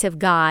the grace of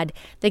God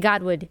that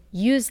God would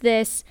use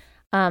this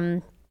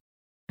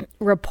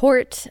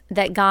report,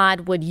 that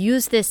God would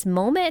use this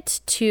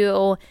moment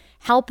to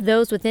help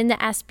those within the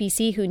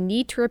SBC who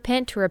need to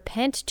repent,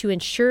 to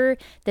ensure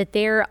that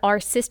there are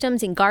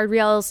systems and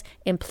guardrails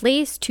in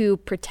place to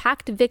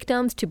protect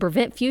victims, to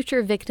prevent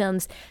future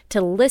victims,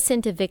 to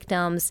listen to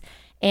victims,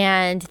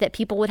 and that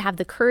people would have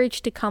the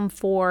courage to come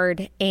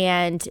forward,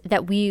 and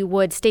that we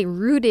would stay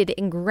rooted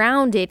and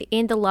grounded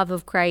in the love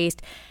of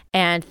Christ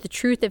and the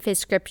truth of his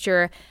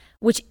scripture,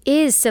 which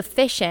is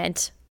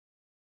sufficient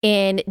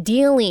in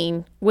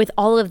dealing with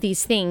all of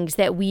these things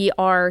that we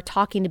are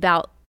talking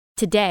about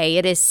today.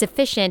 It is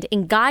sufficient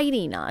in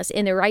guiding us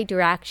in the right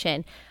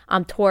direction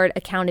toward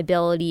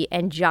accountability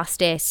and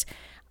justice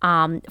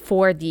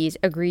for these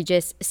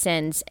egregious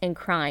sins and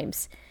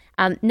crimes.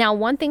 Now,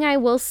 one thing I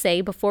will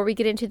say before we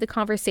get into the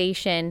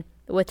conversation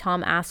with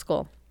Tom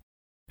Ascol,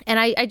 and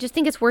I just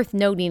think it's worth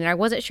noting, and I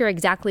wasn't sure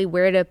exactly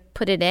where to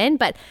put it in,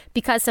 but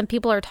because some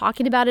people are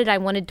talking about it, I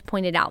wanted to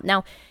point it out.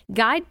 Now,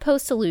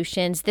 Guidepost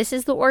Solutions, this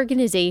is the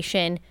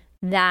organization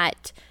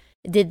that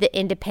did the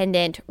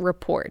independent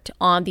report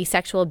on the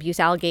sexual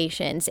abuse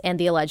allegations and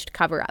the alleged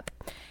cover-up.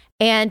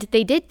 And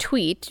they did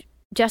tweet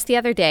just the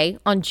other day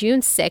on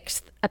June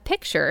 6th, a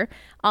picture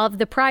of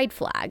the pride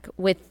flag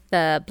with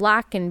the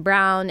black and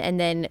brown and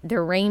then the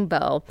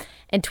rainbow,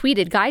 and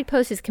tweeted,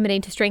 Guidepost is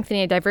committing to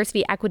strengthening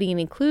diversity, equity, and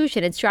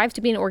inclusion and strives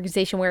to be an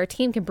organization where a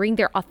team can bring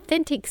their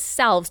authentic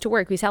selves to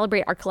work. We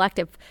celebrate our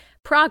collective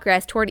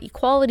progress toward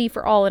equality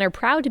for all and are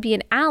proud to be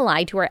an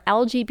ally to our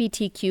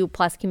LGBTQ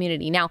plus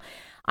community. Now,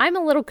 I'm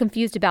a little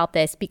confused about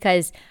this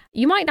because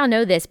you might not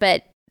know this,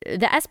 but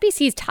the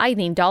SBC's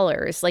tithing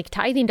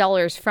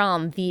dollars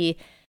from the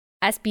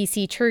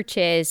SBC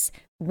churches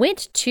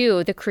went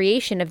to the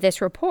creation of this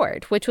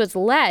report, which was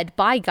led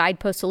by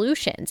Guidepost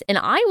Solutions. And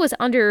I was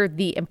under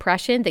the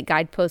impression that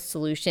Guidepost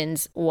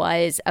Solutions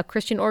was a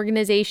Christian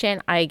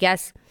organization. I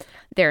guess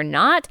they're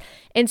not.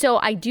 And so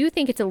I do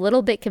think it's a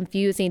little bit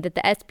confusing that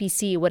the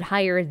SBC would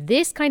hire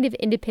this kind of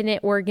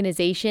independent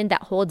organization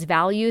that holds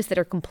values that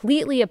are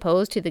completely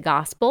opposed to the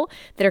gospel,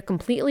 that are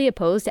completely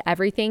opposed to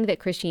everything that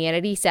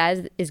Christianity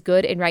says is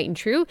good and right and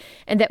true,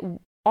 and that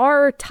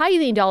our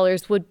tithing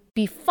dollars would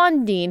be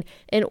funding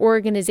an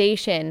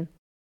organization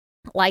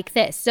like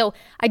this. So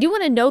I do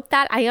want to note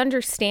that I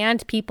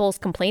understand people's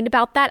complaint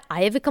about that.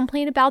 I have a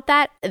complaint about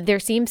that. There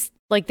seems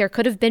like there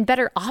could have been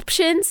better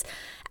options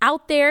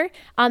out there.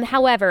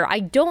 However, I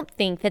don't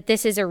think that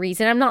this is a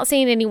reason. I'm not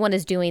saying anyone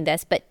is doing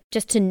this, but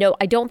just to note,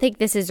 I don't think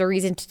this is a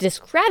reason to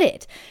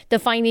discredit the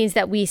findings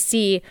that we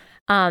see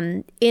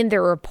in the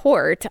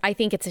report. I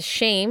think it's a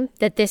shame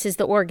that this is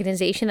the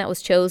organization that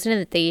was chosen and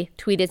that they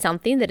tweeted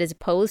something that is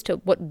opposed to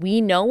what we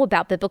know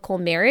about biblical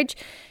marriage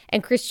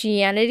and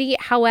Christianity.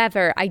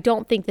 However, I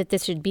don't think that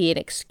this should be an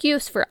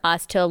excuse for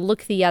us to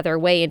look the other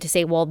way and to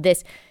say, well,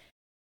 this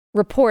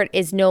report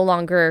is no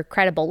longer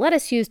credible. Let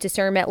us use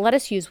discernment. Let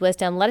us use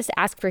wisdom. Let us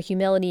ask for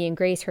humility and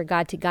grace for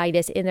God to guide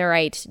us in the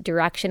right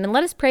direction. And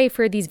let us pray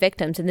for these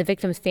victims and the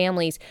victims'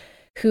 families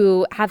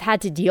who have had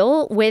to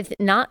deal with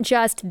not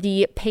just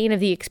the pain of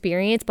the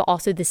experience, but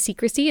also the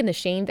secrecy and the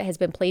shame that has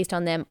been placed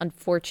on them,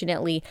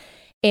 unfortunately.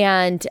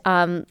 And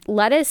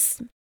let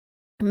us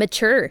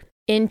mature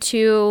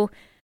into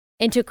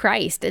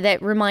Christ.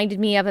 That reminded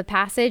me of a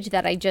passage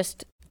that I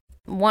just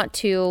want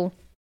to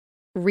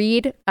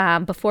read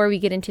before we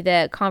get into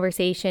the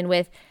conversation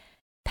with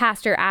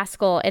Pastor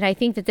Ascol. And I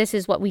think that this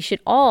is what we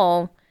should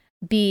all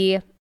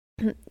be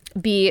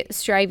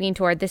striving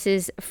toward. This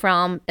is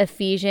from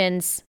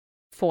Ephesians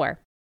 4.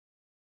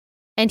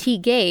 And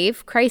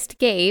Christ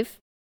gave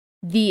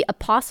the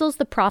apostles,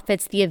 the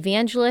prophets, the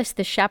evangelists,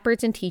 the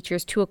shepherds, and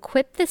teachers to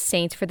equip the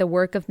saints for the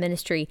work of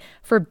ministry,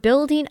 for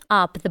building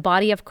up the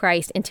body of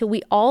Christ until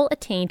we all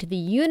attain to the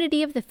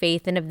unity of the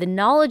faith and of the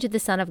knowledge of the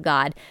Son of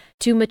God,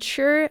 to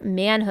mature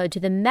manhood, to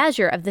the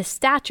measure of the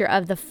stature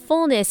of the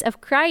fullness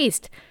of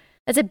Christ.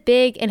 That's a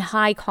big and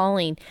high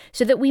calling,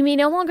 so that we may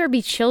no longer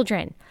be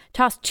children,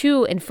 tossed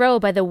to and fro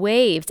by the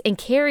waves and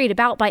carried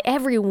about by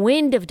every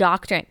wind of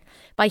doctrine,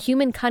 by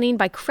human cunning,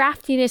 by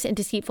craftiness and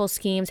deceitful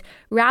schemes.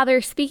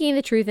 Rather, speaking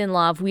the truth in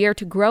love, we are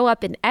to grow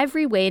up in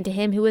every way into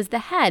him who is the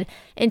head,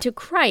 into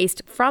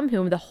Christ, from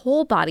whom the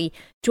whole body,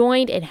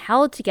 joined and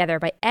held together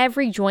by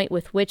every joint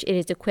with which it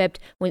is equipped,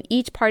 when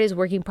each part is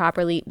working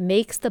properly,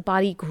 makes the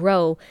body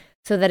grow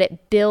so that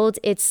it builds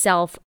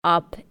itself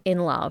up in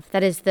love.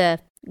 That is the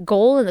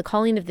goal and the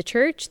calling of the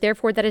church.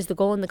 Therefore, that is the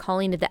goal and the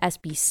calling of the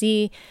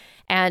SBC.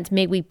 And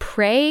may we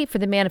pray for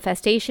the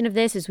manifestation of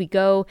this as we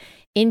go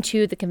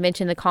into the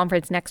convention, the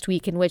conference next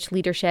week, in which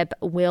leadership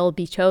will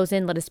be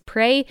chosen. Let us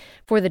pray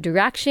for the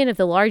direction of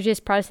the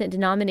largest Protestant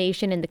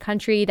denomination in the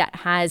country that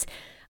has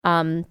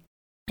an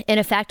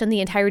effect on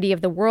the entirety of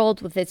the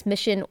world with its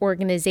mission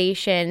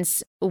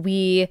organizations.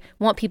 We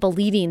want people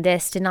leading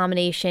this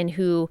denomination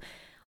who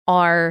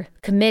are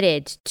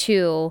committed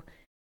to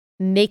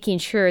making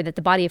sure that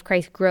the body of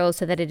Christ grows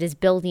so that it is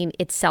building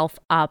itself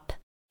up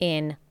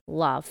in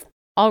love.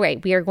 All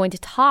right, we are going to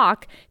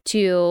talk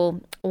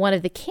to one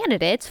of the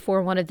candidates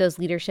for one of those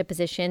leadership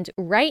positions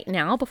right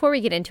now. Before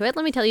we get into it,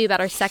 let me tell you about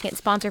our second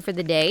sponsor for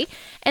the day,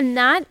 and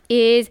that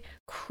is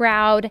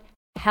Crowd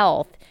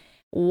Health.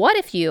 What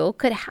if you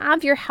could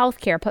have your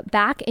healthcare put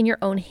back in your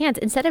own hands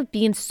instead of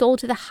being sold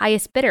to the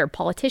highest bidder?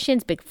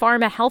 Politicians, big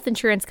pharma, health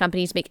insurance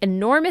companies make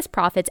enormous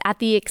profits at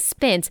the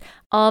expense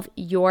of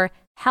your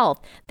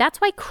health.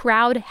 That's why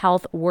Crowd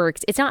Health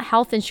works. It's not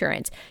health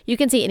insurance. You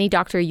can see any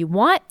doctor you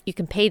want. You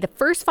can pay the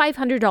first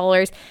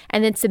 $500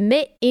 and then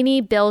submit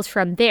any bills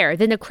from there.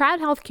 Then the Crowd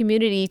Health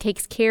community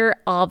takes care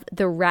of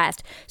the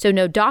rest. So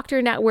no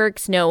doctor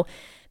networks, no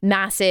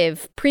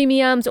massive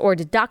premiums or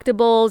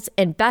deductibles.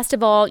 And best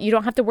of all, you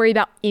don't have to worry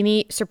about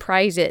any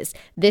surprises.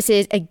 This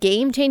is a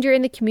game changer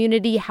in the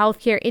community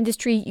healthcare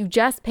industry. You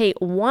just pay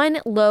one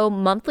low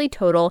monthly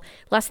total,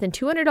 less than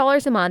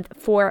 $200 a month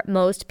for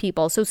most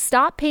people. So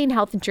stop paying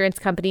health insurance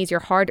companies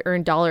your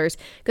hard-earned dollars.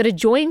 Go to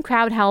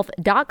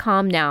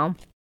joincrowdhealth.com now.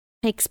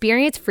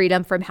 Experience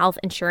freedom from health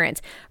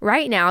insurance.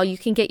 Right now, you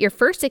can get your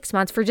first 6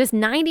 months for just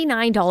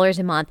 $99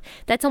 a month.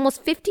 That's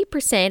almost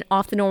 50%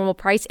 off the normal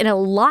price and a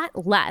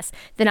lot less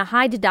than a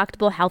high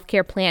deductible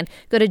healthcare plan.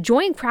 Go to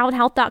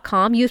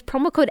joincrowdhealth.com. Use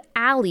promo code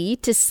Allie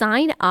to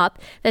sign up.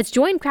 That's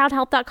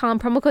joincrowdhealth.com,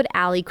 promo code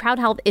Allie. Crowd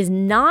Health is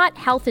not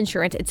health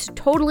insurance. It's a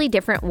totally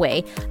different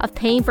way of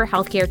paying for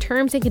healthcare.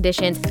 Terms and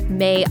conditions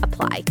may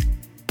apply.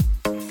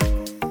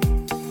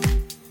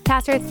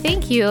 Pastor,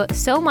 thank you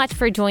so much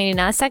for joining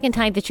us. Second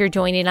time that you're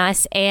joining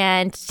us.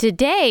 And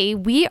today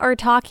we are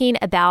talking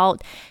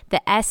about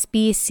the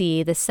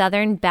SBC, the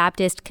Southern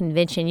Baptist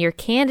Convention, your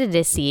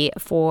candidacy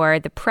for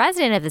the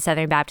president of the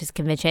Southern Baptist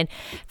Convention.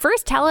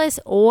 First, tell us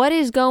what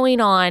is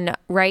going on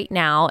right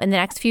now in the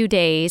next few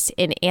days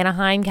in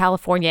Anaheim,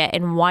 California,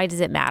 and why does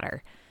it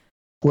matter?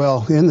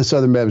 Well, in the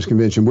Southern Baptist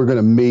Convention, we're going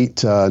to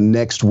meet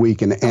next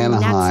week in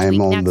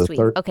Anaheim on the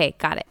 3rd. Okay,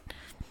 got it.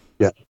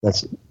 Yeah,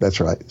 that's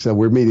right. So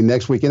we're meeting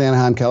next week in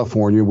Anaheim,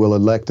 California. We'll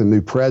elect a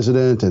new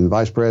president and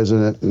vice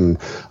president and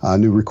a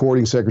new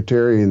recording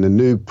secretary and the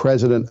new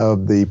president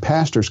of the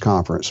Pastors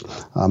Conference.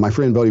 My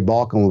friend Bodie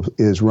Balcom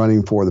is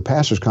running for the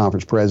Pastors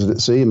Conference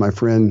presidency, and my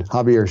friend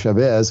Javier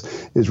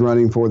Chavez is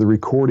running for the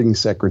recording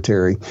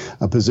secretary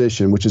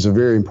position, which is a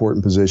very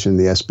important position in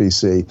the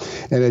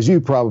SBC. And as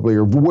you probably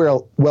are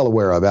well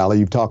aware of, Allie,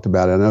 you've talked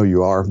about it, I know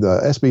you are,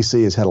 the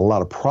SBC has had a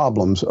lot of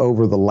problems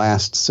over the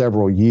last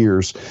several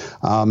years.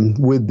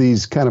 With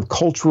these kind of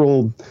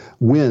cultural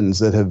winds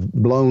that have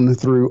blown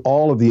through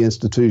all of the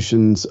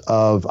institutions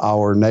of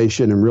our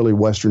nation and really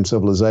Western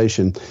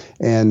civilization.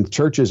 And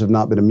churches have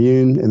not been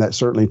immune, and that's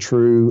certainly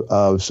true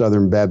of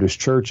Southern Baptist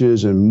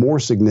churches and more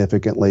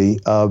significantly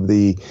of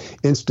the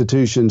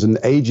institutions and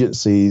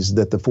agencies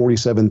that the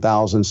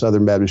 47,000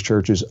 Southern Baptist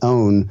churches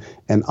own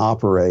and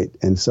operate.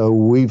 And so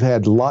we've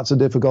had lots of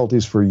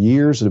difficulties for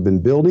years that have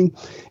been building.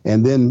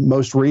 And then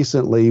most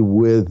recently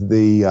with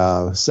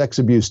the Sex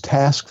Abuse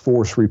Task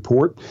Force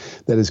report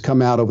that has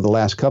come out over the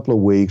last couple of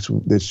weeks,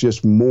 it's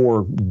just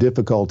more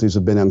difficulties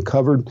have been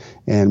uncovered,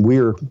 and we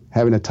are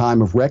having a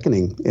time of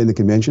reckoning in the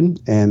convention,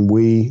 and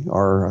we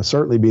are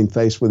certainly being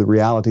faced with the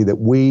reality that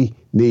we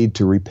need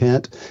to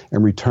repent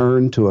and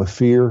return to a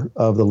fear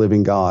of the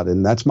living God.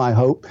 And that's my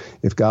hope.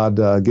 If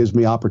God gives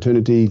me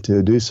opportunity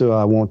to do so,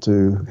 I want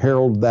to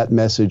herald that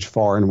message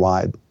far and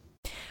wide.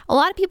 A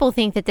lot of people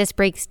think that this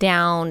breaks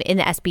down in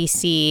the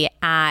SBC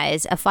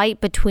as a fight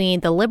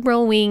between the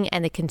liberal wing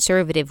and the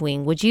conservative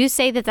wing. Would you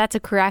say that that's a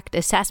correct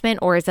assessment,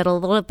 or is it a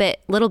little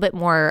bit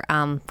more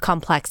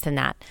complex than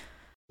that?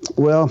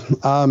 Well,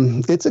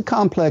 it's a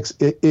complex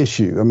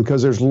issue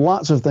because there's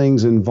lots of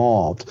things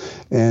involved.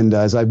 And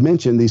as I've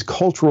mentioned, these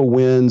cultural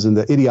winds and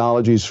the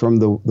ideologies from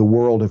the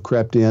world have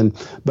crept in.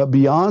 But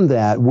beyond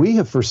that, we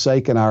have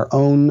forsaken our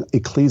own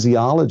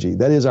ecclesiology.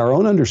 That is our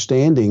own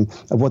understanding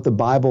of what the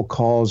Bible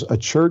calls a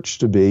church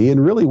to be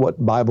and really what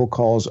the Bible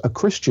calls a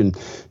Christian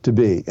to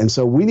be. And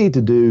so we need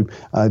to do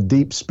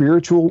deep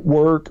spiritual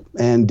work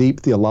and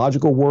deep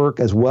theological work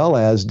as well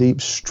as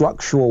deep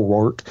structural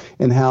work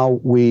in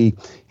how we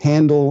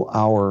handle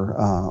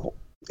our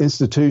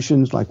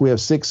institutions. Like we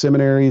have 6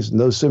 seminaries, and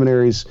those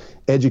seminaries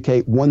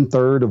educate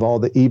 1/3 of all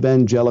the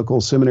evangelical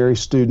seminary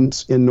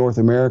students in North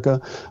America.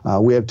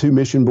 We have 2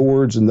 mission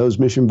boards, and those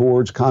mission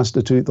boards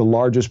constitute the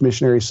largest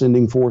missionary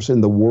sending force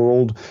in the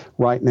world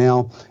right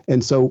now.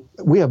 And so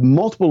we have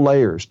multiple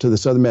layers to the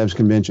Southern Baptist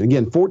Convention.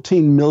 Again,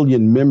 14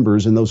 million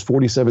members in those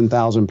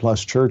 47,000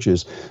 plus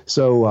churches.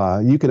 So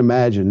you can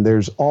imagine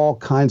there's all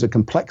kinds of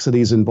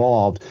complexities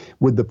involved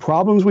with the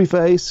problems we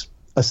face,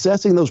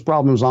 assessing those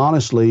problems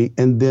honestly,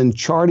 and then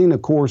charting a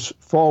course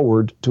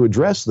forward to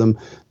address them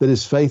that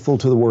is faithful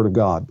to the Word of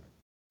God.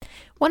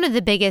 One of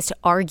the biggest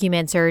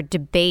arguments or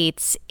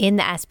debates in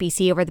the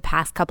SBC over the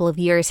past couple of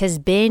years has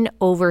been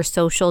over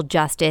social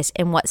justice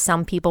and what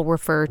some people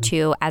refer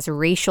to as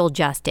racial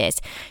justice.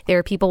 There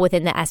are people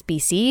within the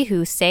SBC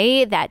who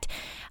say that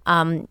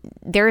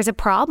there is a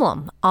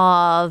problem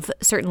of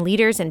certain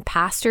leaders and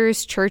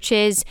pastors,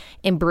 churches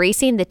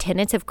embracing the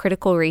tenets of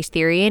critical race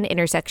theory and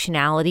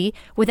intersectionality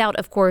without,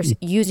 of course,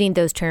 using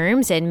those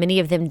terms. And many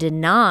of them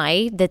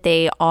deny that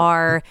they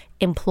are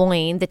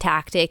employing the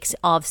tactics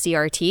of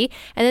CRT.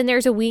 And then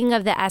there's a wing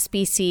of the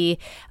SBC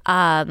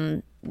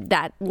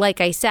that, like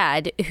I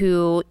said,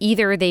 who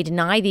either they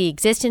deny the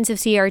existence of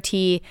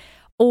CRT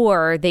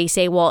or they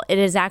say, well, it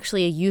is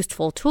actually a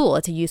useful tool.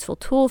 It's a useful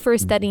tool for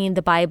studying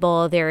the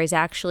Bible. There is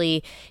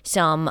actually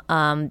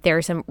there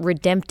are some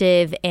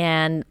redemptive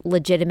and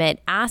legitimate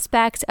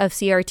aspects of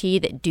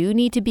CRT that do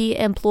need to be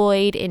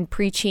employed in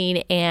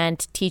preaching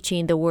and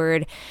teaching the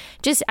Word.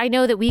 I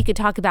know that we could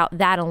talk about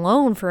that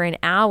alone for an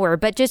hour,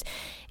 but just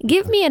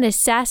give me an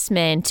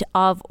assessment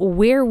of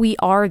where we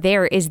are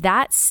there. Is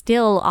that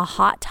still a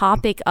hot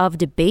topic of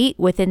debate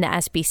within the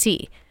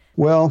SBC?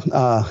 Well,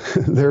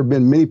 there have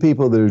been many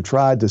people that have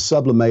tried to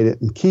sublimate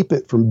it and keep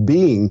it from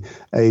being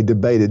a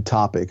debated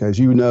topic. As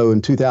you know,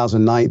 in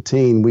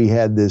 2019, we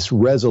had this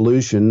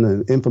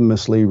resolution,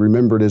 infamously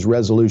remembered as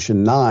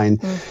Resolution 9,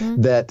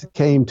 that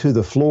came to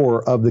the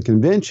floor of the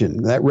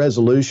convention. That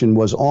resolution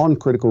was on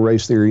critical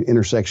race theory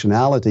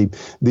intersectionality.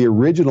 The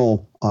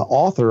original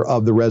author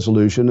of the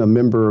resolution, a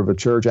member of a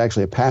church,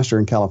 actually a pastor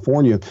in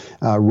California,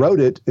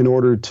 wrote it in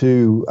order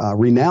to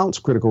renounce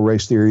critical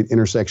race theory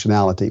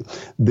intersectionality.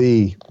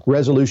 The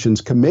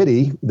resolutions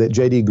committee that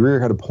J.D. Greear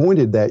had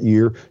appointed that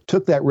year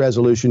took that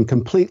resolution,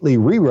 completely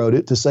rewrote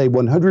it to say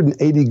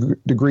 180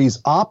 degrees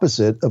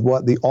opposite of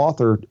what the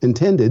author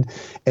intended,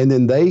 and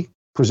then they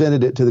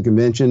presented it to the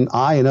convention.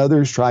 I and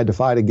others tried to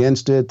fight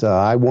against it.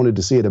 I wanted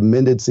to see it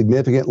amended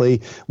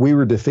significantly. We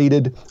were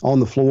defeated on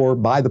the floor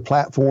by the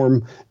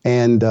platform,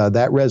 and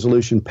that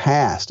resolution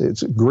passed.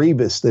 It's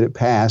grievous that it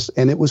passed,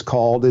 and it was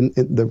called, and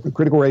the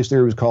critical race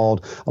theory was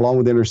called, along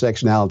with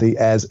intersectionality,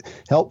 as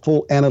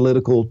helpful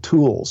analytical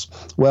tools.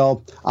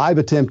 Well, I've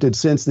attempted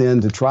since then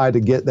to try to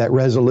get that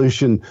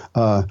resolution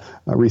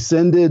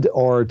rescinded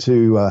or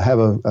to have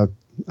a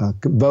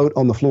vote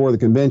on the floor of the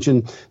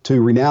convention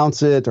to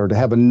renounce it or to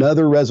have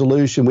another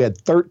resolution. We had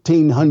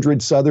 1,300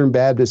 Southern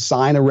Baptists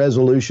sign a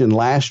resolution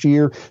last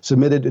year,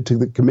 submitted it to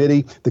the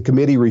committee. The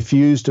committee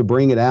refused to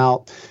bring it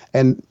out.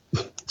 And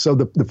so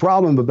the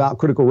problem about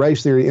critical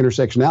race theory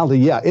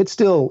intersectionality, yeah, it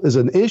still is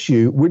an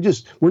issue.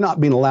 We're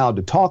not being allowed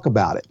to talk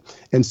about it.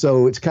 And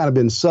so it's kind of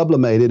been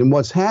sublimated. And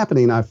what's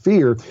happening, I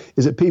fear,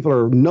 is that people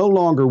are no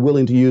longer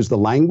willing to use the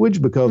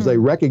language because they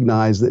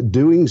recognize that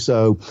doing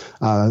so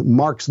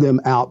marks them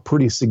out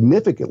pretty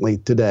significantly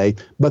today.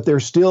 But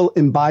they're still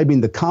imbibing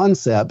the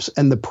concepts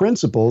and the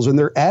principles, and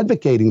they're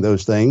advocating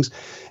those things.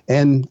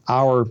 And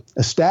our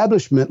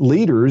establishment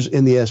leaders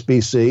in the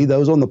SBC,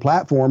 those on the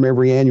platform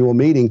every annual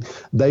meeting,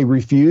 they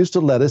refuse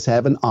to let us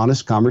have an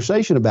honest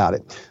conversation about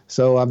it.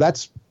 So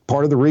that's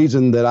part of the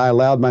reason that I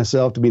allowed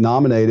myself to be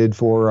nominated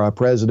for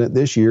president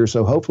this year.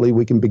 So hopefully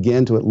we can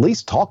begin to at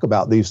least talk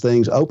about these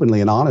things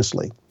openly and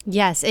honestly.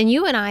 Yes, and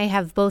you and I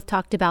have both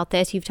talked about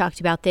this. You've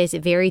talked about this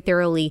very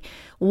thoroughly,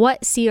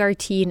 what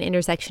CRT and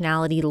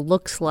intersectionality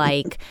looks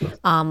like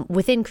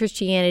within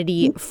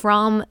Christianity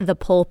from the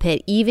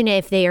pulpit, even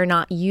if they are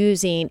not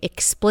using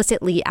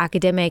explicitly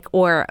academic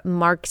or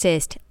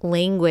Marxist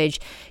language.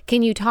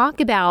 Can you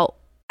talk about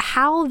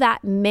how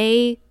that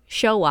may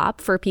show up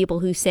for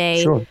people who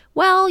say, Sure.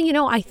 Well,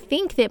 I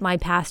think that my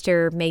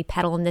pastor may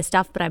peddle in this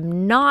stuff, but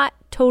I'm not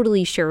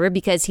totally sure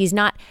because he's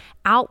not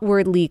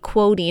outwardly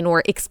quoting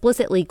or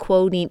explicitly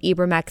quoting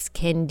Ibram X.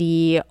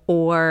 Kendi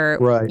or,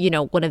 right.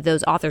 One of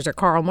those authors or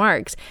Karl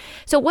Marx.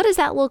 So what does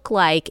that look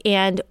like?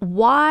 And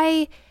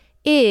why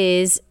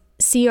is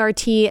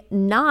CRT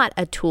not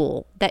a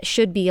tool that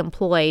should be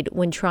employed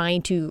when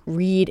trying to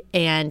read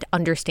and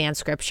understand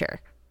Scripture?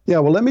 Yeah,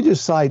 well, let me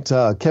just cite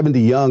Kevin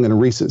DeYoung in a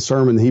recent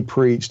sermon he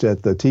preached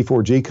at the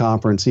T4G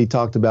conference. He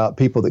talked about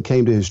people that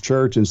came to his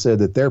church and said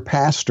that their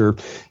pastor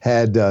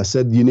had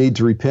said you need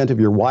to repent of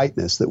your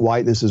whiteness, that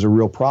whiteness is a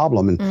real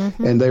problem.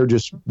 And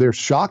they're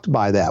shocked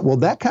by that. Well,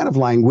 that kind of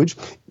language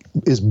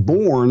is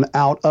born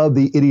out of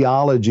the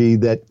ideology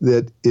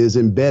that is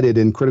embedded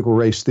in critical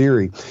race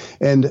theory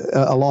and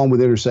along with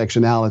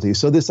intersectionality.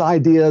 So this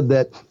idea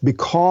that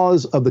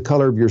because of the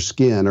color of your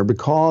skin or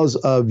because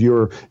of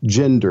your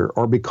gender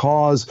or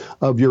because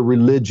of your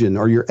religion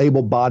or your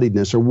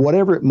able-bodiedness or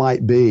whatever it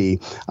might be,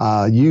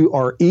 you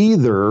are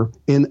either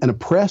in an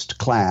oppressed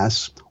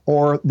class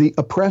or the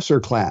oppressor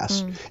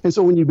class. And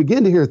so when you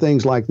begin to hear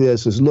things like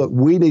this, is look,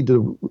 we need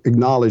to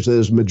acknowledge that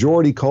as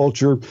majority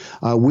culture,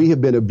 we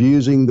have been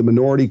abusing the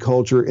minority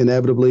culture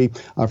inevitably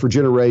for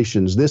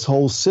generations. This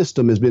whole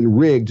system has been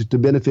rigged to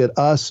benefit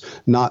us,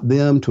 not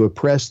them, to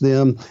oppress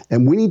them.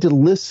 And we need to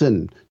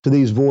listen to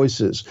these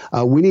voices.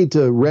 We need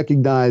to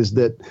recognize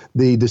that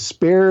the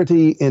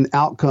disparity in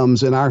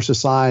outcomes in our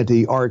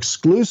society are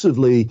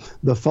exclusively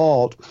the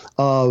fault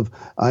of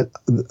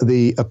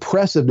the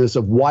oppressiveness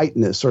of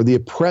whiteness or the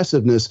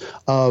oppressiveness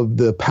of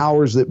the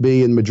powers that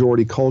be in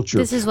majority culture.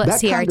 This is what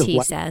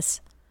CRT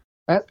says.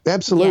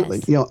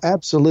 Absolutely. Yes.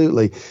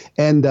 Absolutely.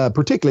 And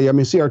particularly,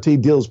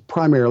 CRT deals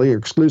primarily or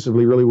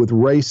exclusively really with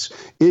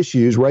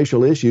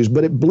racial issues,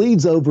 but it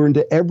bleeds over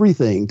into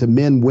everything, to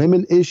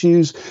men-women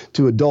issues,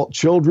 to adult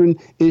children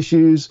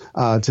issues,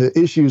 to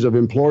issues of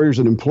employers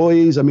and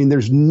employees.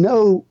 There's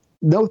no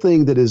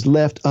thing that is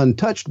left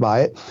untouched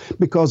by it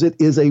because it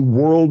is a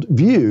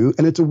worldview,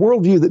 and it's a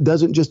worldview that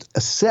doesn't just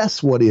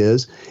assess what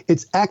is,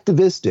 it's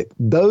activistic.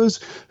 Those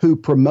who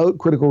promote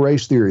critical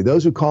race theory,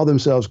 those who call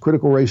themselves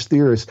critical race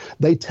theorists,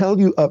 they tell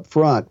you up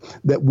front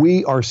that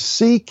we are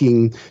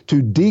seeking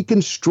to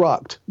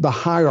deconstruct the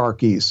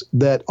hierarchies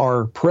that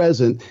are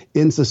present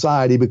in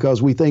society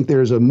because we think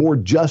there's a more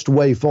just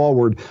way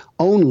forward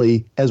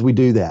only as we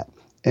do that.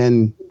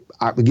 And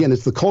again,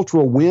 it's the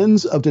cultural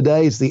winds of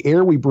today. It's the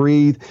air we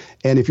breathe.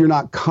 And if you're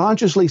not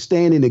consciously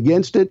standing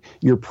against it,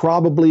 you're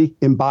probably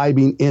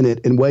imbibing in it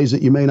in ways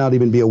that you may not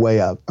even be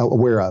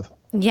aware of.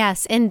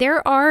 Yes, and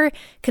there are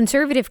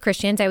conservative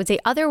Christians, I would say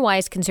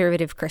otherwise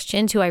conservative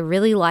Christians, who I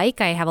really like.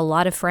 I have a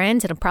lot of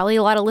friends and probably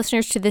a lot of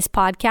listeners to this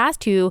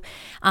podcast who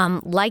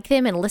like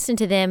them and listen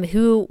to them,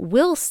 who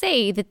will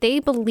say that they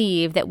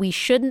believe that we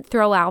shouldn't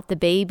throw out the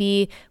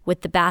baby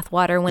with the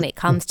bathwater when it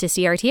comes to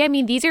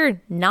CRT. These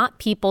are not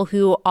people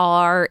who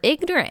are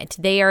ignorant.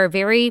 They are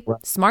very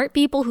smart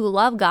people who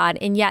love God,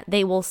 and yet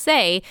they will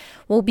say,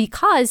 well,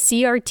 because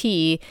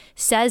CRT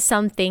says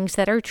some things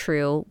that are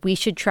true, we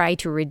should try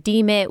to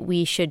redeem it.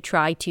 We should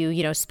try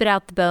to, spit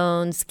out the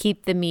bones,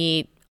 keep the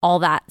meat, all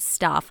that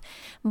stuff.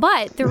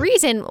 But the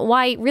reason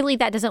why really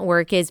that doesn't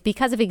work is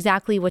because of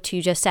exactly what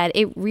you just said.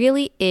 It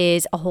really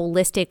is a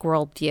holistic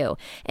worldview.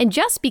 And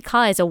just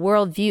because a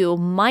worldview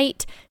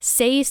might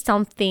say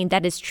something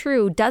that is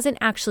true doesn't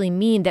actually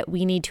mean that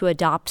we need to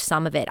adopt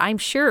some of it. I'm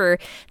sure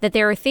that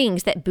there are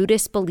things that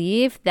Buddhists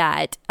believe,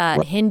 that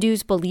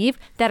Hindus believe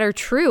that are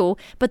true,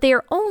 but they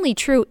are only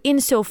true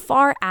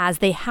insofar as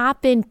they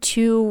happen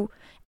to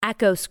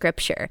echo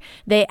scripture.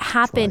 They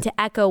happen to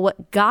echo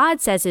what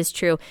God says is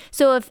true.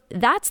 So if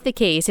that's the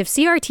case, if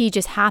CRT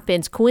just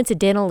happens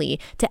coincidentally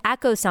to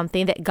echo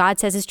something that God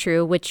says is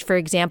true, which, for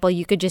example,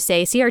 you could just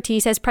say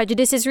CRT says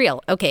prejudice is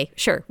real. Okay,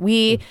 sure.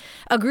 We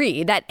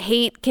agree that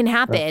hate can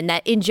happen,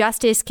 that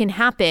injustice can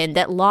happen,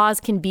 that laws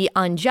can be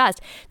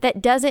unjust.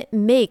 That doesn't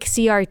make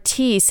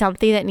CRT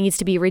something that needs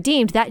to be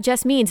redeemed. That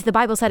just means the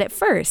Bible said it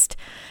first.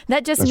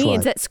 That just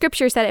means that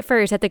scripture said it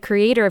first, that the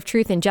creator of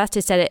truth and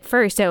justice said it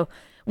first. So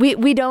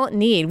we don't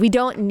need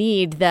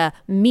the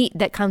meat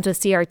that comes with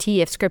CRT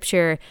if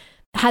scripture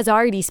has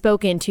already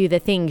spoken to the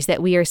things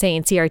that we are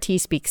saying CRT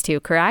speaks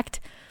to, correct?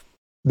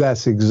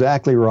 That's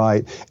exactly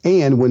right.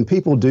 And when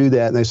people do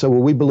that and they say, well,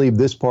 we believe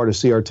this part of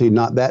CRT,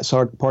 not that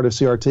part of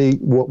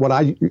CRT, what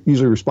I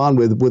usually respond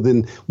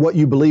within what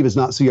you believe is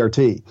not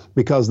CRT,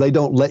 because they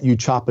don't let you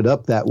chop it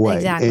up that way.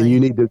 Exactly. And you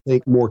need to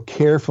think more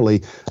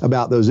carefully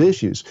about those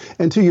issues.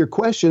 And to your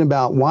question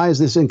about why is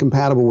this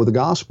incompatible with the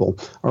gospel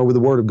or with the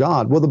word of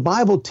God? Well, the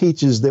Bible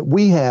teaches that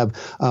we have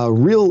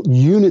real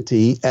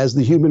unity as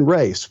the human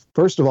race.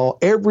 First of all,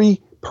 every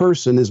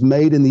person is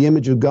made in the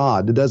image of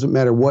God. It doesn't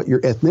matter what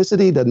your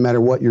ethnicity, doesn't matter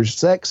what your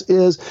sex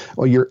is,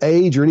 or your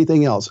age, or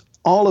anything else.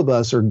 All of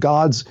us are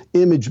God's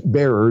image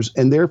bearers,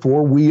 and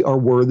therefore we are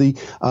worthy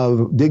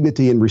of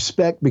dignity and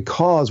respect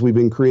because we've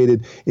been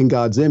created in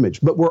God's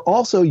image. But we're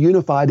also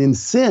unified in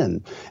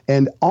sin,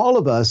 and all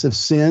of us have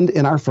sinned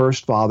in our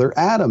first father,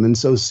 Adam. And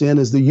so sin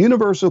is the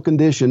universal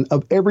condition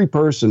of every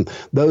person,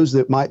 those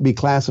that might be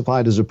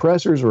classified as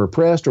oppressors or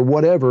oppressed or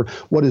whatever.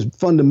 What is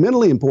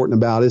fundamentally important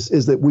about us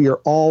is that we are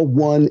all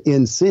one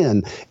in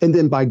sin. And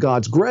then by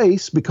God's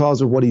grace,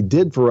 because of what he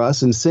did for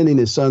us in sending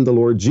his son, the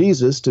Lord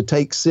Jesus, to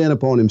take sin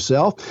upon himself,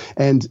 himself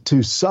and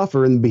to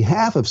suffer in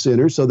behalf of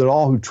sinners so that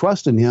all who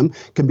trust in him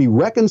can be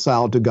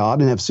reconciled to God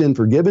and have sin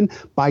forgiven.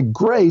 By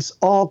grace,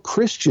 all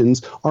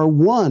Christians are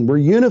one. We're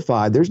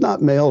unified. There's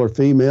not male or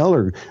female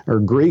or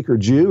Greek or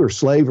Jew or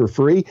slave or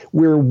free.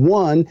 We're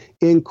one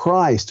in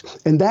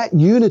Christ. And that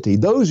unity,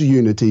 those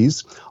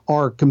unities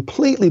are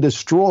completely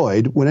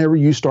destroyed whenever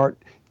you start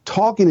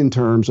talking in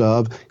terms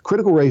of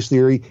critical race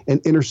theory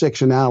and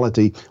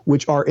intersectionality,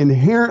 which are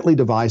inherently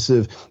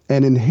divisive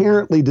and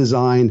inherently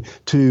designed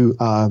to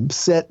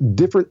set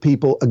different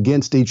people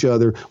against each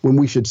other when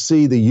we should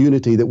see the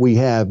unity that we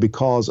have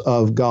because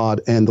of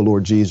God and the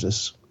Lord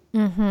Jesus.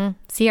 Mm-hmm.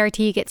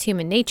 CRT gets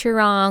human nature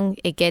wrong.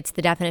 It gets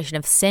the definition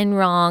of sin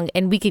wrong.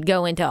 And we could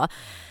go into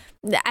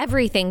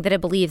everything that it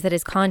believes that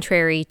is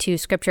contrary to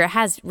Scripture. It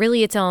has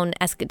really its own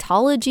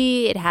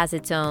eschatology. It has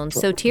its own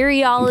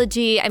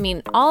soteriology. I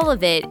mean, all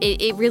of it.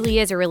 It really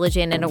is a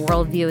religion and a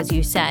worldview, as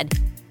you said.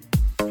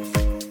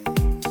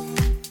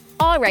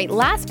 All right,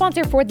 last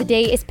sponsor for the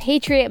day is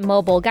Patriot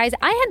Mobile. Guys,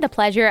 I had the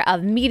pleasure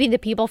of meeting the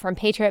people from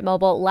Patriot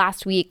Mobile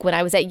last week when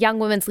I was at Young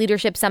Women's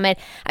Leadership Summit.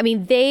 I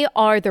mean, they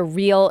are the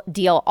real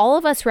deal. All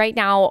of us right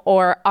now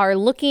are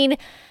looking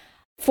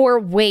for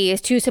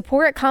ways to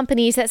support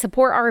companies that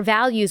support our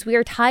values. We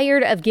are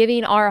tired of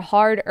giving our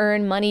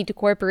hard-earned money to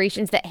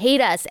corporations that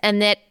hate us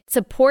and that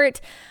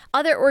support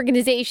other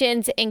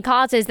organizations and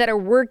causes that are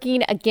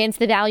working against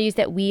the values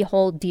that we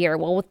hold dear.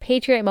 Well, with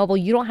Patriot Mobile,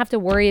 you don't have to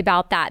worry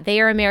about that.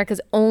 They are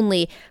America's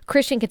only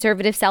Christian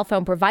conservative cell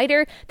phone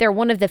provider. They're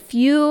one of the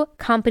few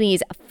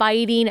companies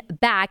fighting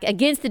back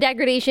against the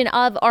degradation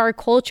of our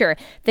culture.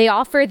 They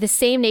offer the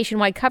same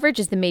nationwide coverage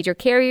as the major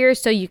carriers,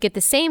 so you get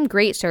the same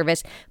great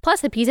service,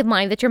 plus the peace of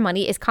mind that your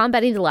money is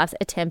combating the left's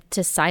attempt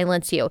to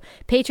silence you.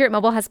 Patriot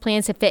Mobile has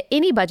plans to fit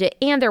any budget,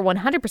 and their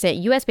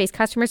 100% US-based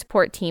customer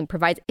support team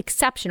provides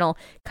exceptional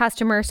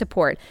customer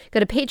support. Go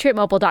to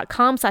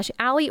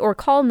patriotmobile.com/Allie or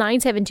call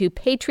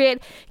 972-PATRIOT.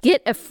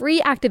 Get a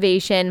free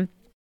activation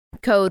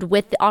code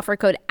with the offer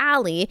code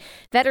Allie.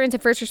 Veterans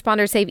and first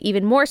responders save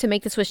even more, so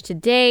make the switch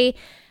today.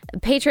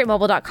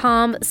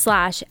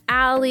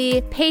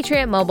 patriotmobile.com/Allie.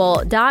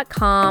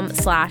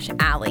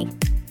 patriotmobile.com/Allie.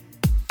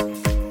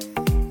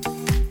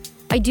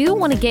 I do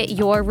want to get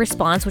your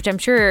response, which I'm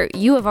sure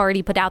you have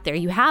already put out there.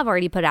 You have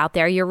already put out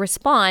there your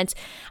response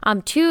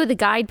to the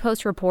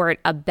Guidepost report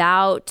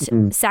about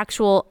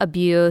sexual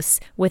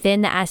abuse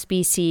within the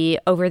SBC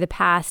over the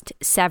past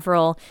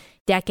several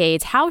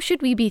decades. How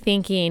should we be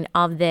thinking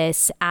of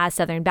this as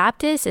Southern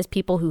Baptists, as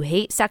people who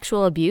hate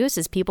sexual abuse,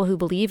 as people who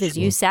believe, as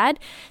you said,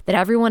 that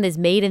everyone is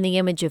made in the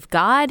image of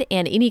God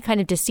and any kind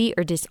of deceit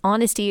or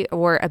dishonesty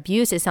or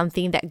abuse is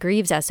something that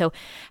grieves us? So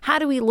how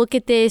do we look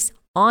at this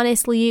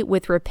honestly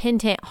with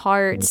repentant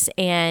hearts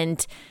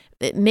and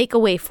make a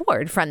way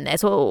forward from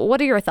this? Well, what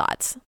are your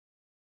thoughts?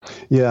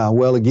 Yeah,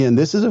 well, again,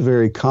 this is a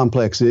very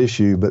complex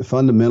issue, but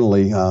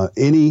fundamentally,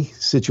 any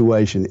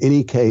situation,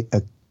 any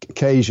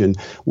occasion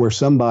where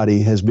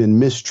somebody has been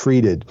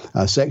mistreated,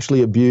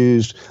 sexually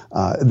abused,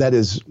 that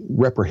is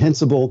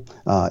reprehensible.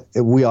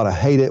 We ought to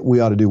hate it. We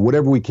ought to do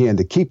whatever we can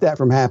to keep that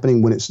from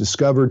happening. When it's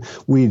discovered,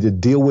 we need to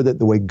deal with it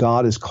the way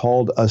God has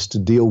called us to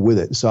deal with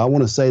it. So I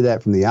want to say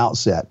that from the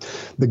outset.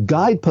 The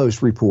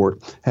Guidepost report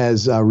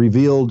has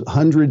revealed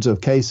hundreds of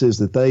cases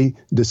that they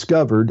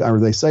discovered, or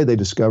they say they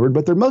discovered,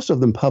 but most of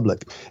them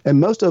public. And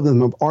most of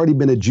them have already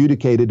been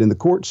adjudicated in the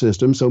court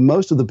system. So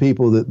most of the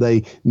people that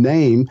they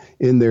name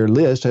in their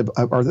list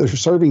are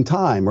serving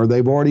time, or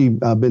they've already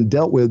been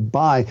dealt with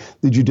by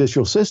the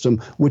judicial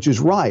system, which is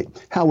right.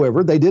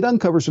 However, they did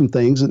uncover some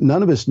things that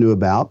none of us knew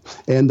about,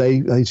 and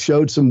they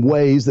showed some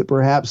ways that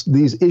perhaps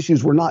these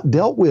issues were not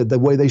dealt with the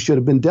way they should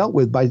have been dealt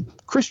with by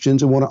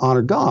Christians who want to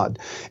honor God.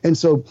 And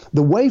so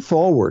the way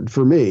forward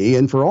for me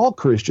and for all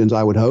Christians,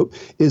 I would hope,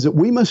 is that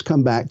we must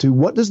come back to,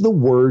 what does the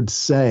Word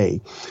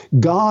say?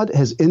 God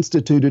has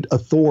instituted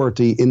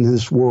authority in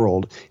this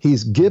world.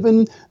 He's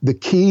given the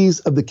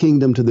keys of the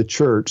kingdom to the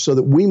church so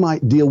that we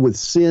might deal with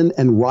sin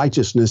and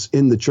righteousness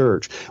in the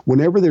church.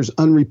 Whenever there's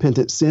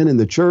unrepentant sin in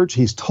the church,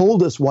 He's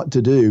told us what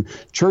to do.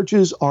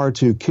 Churches are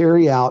to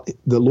carry out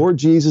the Lord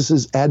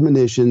Jesus's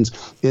admonitions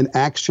in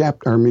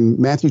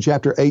Matthew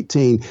chapter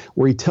 18,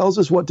 where He tells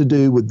us what to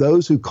do with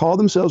those who call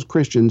themselves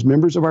Christians,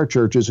 members of our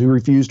churches who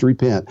refuse to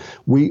repent.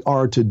 We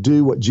are to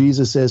do what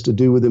Jesus says to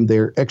do with them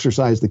there,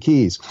 exercise the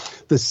keys.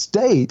 The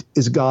state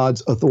is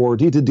God's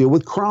authority to deal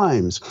with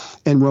crimes.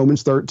 And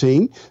Romans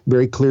 13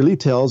 very clearly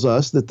tells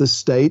us that the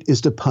state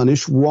is to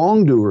punish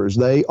wrongdoers.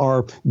 They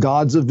are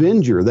God's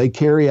avenger. They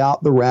carry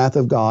out the wrath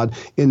of God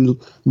in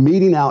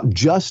meting out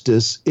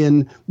justice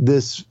in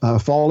this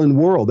fallen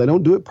world. They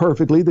don't do it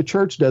perfectly. The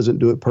church doesn't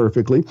do it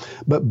perfectly.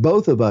 But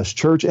both of us,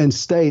 church and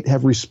state,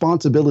 have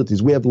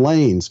responsibilities. We have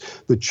lanes.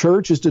 The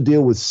church is to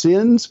deal with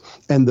sins,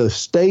 and the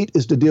state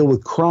is to deal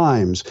with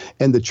crimes.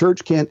 And the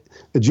church can't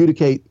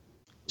adjudicate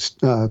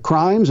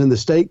crimes and the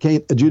state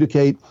can't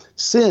adjudicate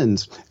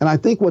sins. And I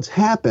think what's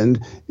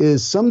happened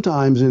is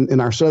sometimes in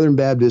our Southern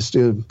Baptist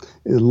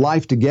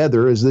life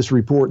together, as this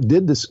report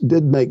did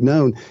make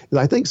known, is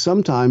I think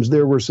sometimes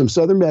there were some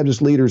Southern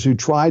Baptist leaders who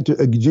tried to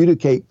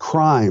adjudicate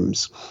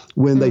crimes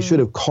when they should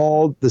have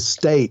called the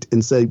state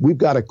and said, we've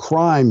got a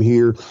crime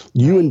here,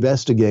 you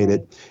investigate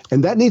it.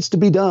 And that needs to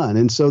be done.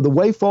 And so the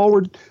way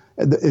forward,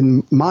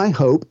 and my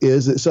hope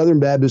is that Southern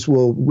Baptists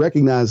will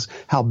recognize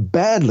how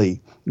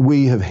badly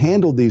we have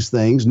handled these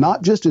things,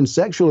 not just in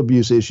sexual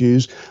abuse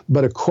issues,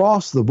 but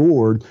across the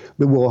board,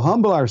 that we'll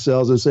humble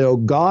ourselves and say, oh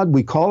God,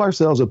 we call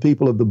ourselves a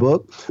people of the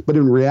book, but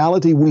in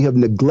reality, we have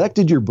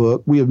neglected your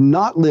book. We have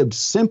not lived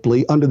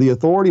simply under the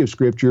authority of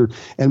Scripture,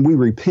 and we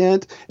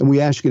repent, and we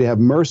ask you to have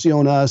mercy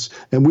on us,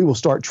 and we will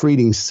start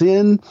treating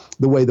sin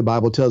the way the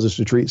Bible tells us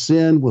to treat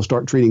sin. We'll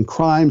start treating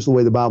crimes the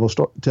way the Bible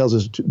tells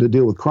us to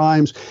deal with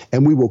crimes,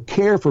 and we will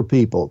care for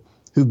people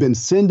who've been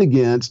sinned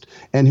against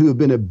and who have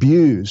been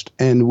abused.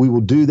 And we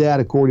will do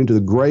that according to the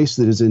grace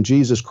that is in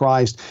Jesus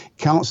Christ,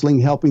 counseling,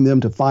 helping them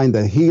to find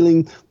the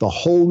healing, the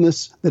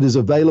wholeness that is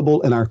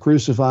available in our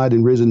crucified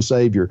and risen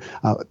Savior.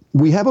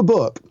 We have a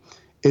book.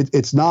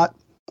 It's not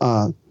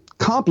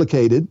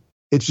complicated.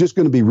 It's just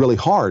going to be really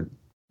hard,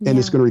 and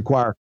it's going to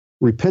require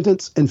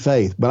repentance and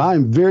faith. But I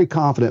am very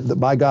confident that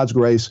by God's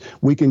grace,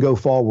 we can go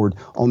forward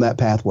on that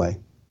pathway.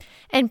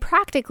 And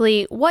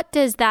practically, what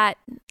does that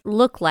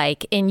look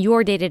like in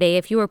your day-to-day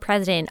if you were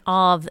president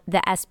of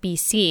the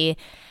SBC?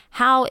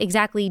 How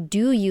exactly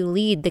do you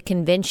lead the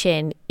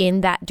convention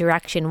in that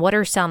direction? What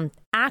are some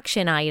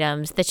action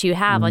items that you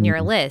have on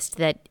your list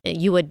that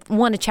you would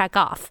want to check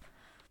off?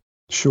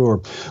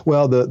 Sure.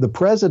 Well, the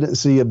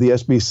presidency of the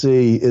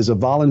SBC is a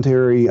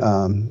voluntary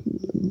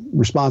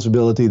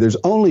responsibility. There's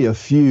only a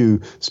few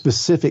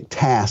specific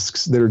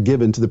tasks that are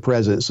given to the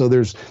president. So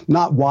there's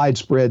not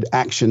widespread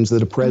actions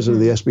that a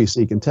president of the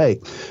SBC can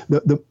take.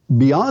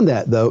 Beyond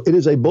that, though, it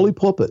is a bully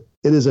pulpit.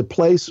 It is a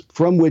place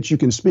from which you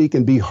can speak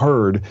and be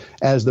heard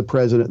as the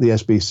president of the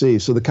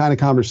SBC. So the kind of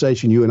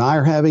conversation you and I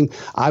are having,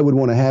 I would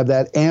want to have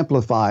that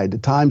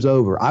amplified times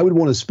over. I would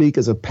want to speak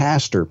as a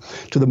pastor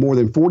to the more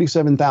than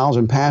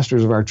 47,000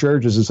 pastors of our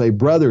churches and say,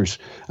 brothers,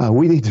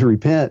 we need to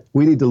repent.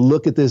 We need to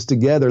look at this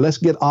together. Let's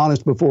get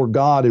honest before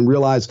God and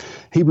realize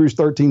Hebrews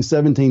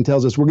 13:17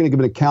 tells us we're going to give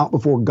an account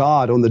before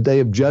God on the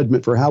day of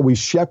judgment for how we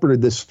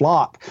shepherded this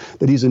flock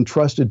that he's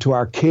entrusted to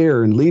our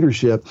care and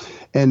leadership.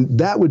 And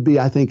that would be,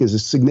 I think,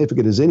 as significant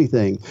as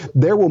anything.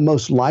 There will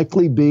most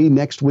likely be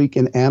next week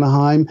in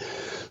Anaheim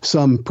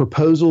some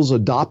proposals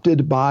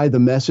adopted by the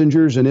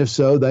messengers, and if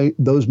so,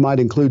 those might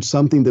include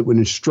something that would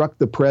instruct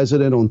the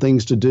president on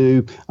things to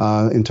do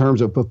in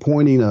terms of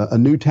appointing a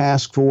new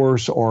task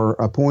force or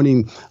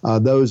appointing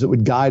those that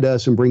would guide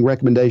us and bring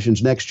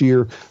recommendations next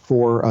year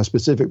for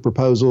specific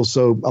proposals.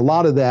 So a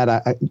lot of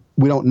that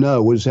we don't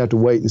know. We'll just have to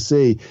wait and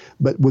see.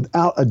 But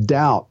without a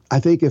doubt, I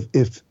think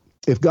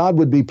if God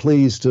would be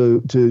pleased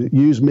to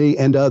use me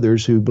and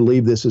others who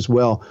believe this as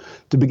well,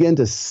 to begin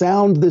to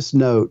sound this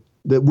note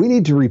that we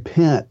need to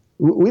repent.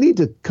 We need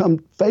to come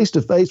face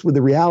to face with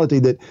the reality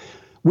that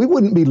we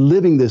wouldn't be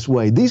living this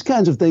way. These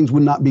kinds of things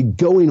would not be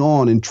going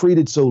on and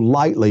treated so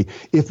lightly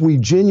if we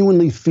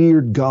genuinely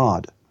feared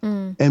God.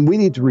 And we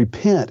need to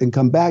repent and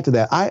come back to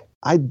that.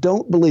 I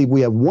don't believe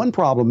we have one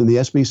problem in the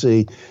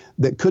SBC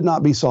that could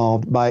not be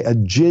solved by a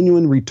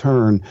genuine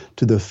return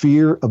to the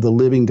fear of the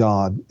living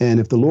God. And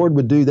if the Lord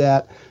would do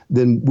that,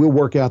 then we'll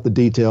work out the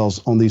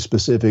details on these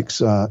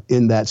specifics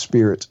in that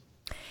spirit.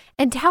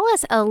 And tell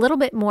us a little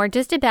bit more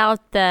just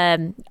about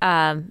the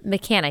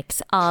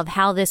mechanics of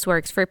how this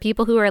works for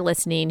people who are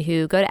listening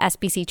who go to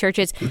SBC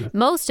churches.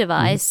 Most of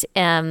us,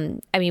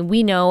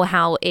 we know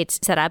how it's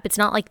set up. It's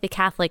not like the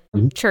Catholic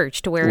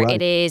Church to where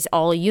it is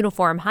all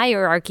uniform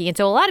hierarchy. And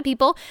so a lot of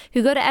people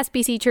who go to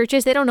SBC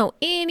churches, they don't know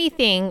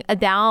anything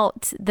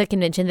about the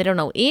convention. They don't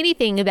know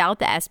anything about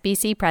the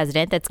SBC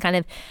president. That's kind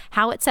of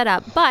how it's set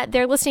up. But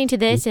they're listening to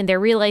this and they're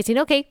realizing,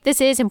 okay, this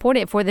is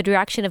important for the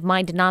direction of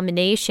my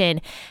denomination.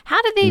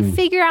 How do they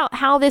figure out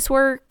how this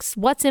works,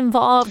 what's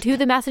involved, who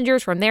the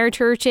messengers from their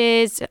church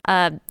is?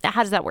 How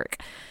does that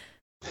work?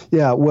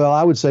 Yeah, well,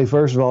 I would say,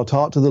 first of all,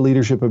 talk to the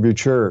leadership of your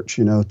church.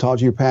 Talk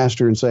to your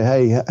pastor and say,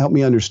 hey, help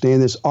me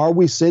understand this. Are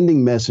we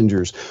sending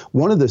messengers?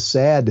 One of the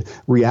sad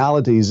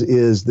realities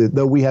is that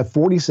though we have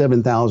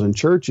 47,000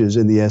 churches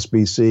in the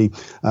SBC,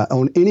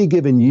 on any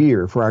given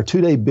year, for our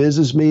two-day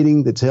business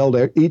meeting that's held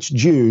each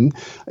June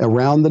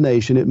around the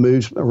nation, it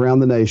moves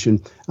around the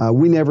nation,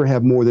 we never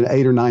have more than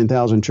 8,000 or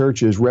 9,000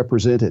 churches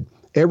represented.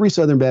 Every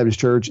Southern Baptist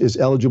church is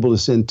eligible to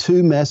send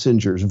 2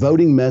 messengers,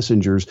 voting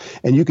messengers,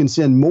 and you can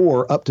send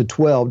more, up to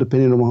 12,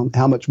 depending on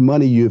how much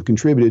money you have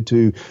contributed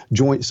to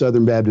joint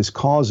Southern Baptist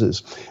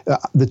causes.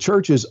 The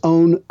churches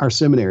own our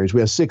seminaries. We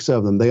have 6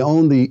 of them. They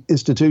own the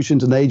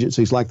institutions and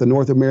agencies like the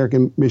North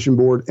American Mission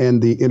Board and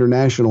the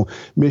International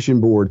Mission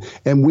Board.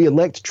 And we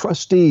elect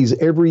trustees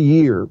every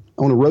year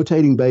on a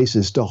rotating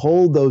basis to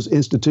hold those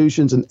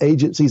institutions and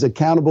agencies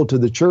accountable to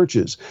the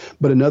churches.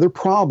 But another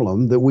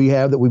problem that we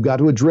have that we've got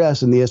to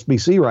address in the SBC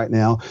SBC right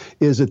now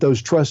is that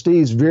those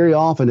trustees very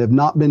often have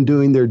not been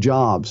doing their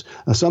jobs.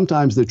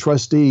 Sometimes the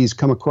trustees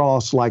come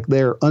across like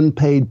they're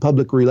unpaid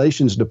public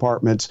relations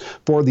departments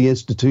for the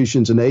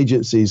institutions and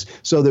agencies,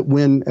 so that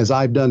when, as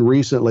I've done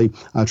recently,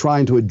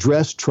 trying to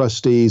address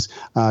trustees,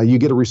 you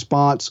get a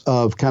response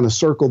of kind of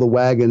circle the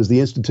wagons, the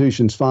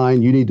institution's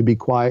fine, you need to be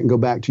quiet and go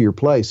back to your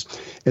place.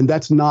 And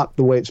that's not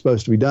the way it's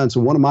supposed to be done. So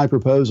one of my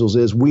proposals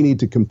is we need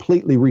to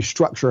completely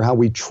restructure how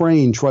we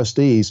train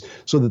trustees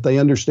so that they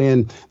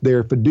understand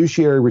their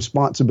fiduciary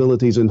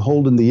responsibilities and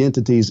holding the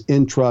entities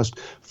in trust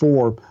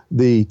for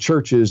the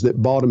churches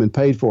that bought them and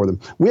paid for them.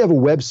 We have a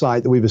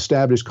website that we've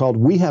established called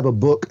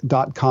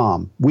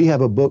wehaveabook.com,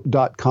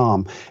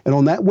 wehaveabook.com. And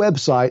on that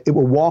website, it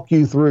will walk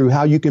you through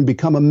how you can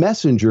become a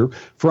messenger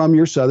from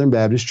your Southern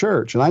Baptist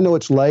Church. And I know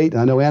it's late,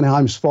 and I know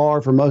Anaheim's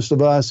far for most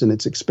of us, and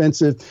it's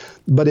expensive,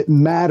 but it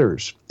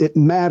matters. It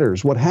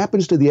matters. What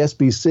happens to the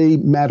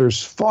SBC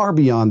matters far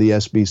beyond the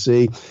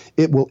SBC.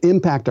 It will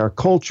impact our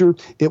culture.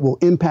 It will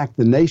impact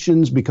the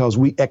nations because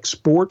we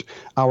export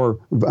our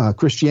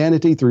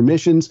Christianity through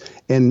missions.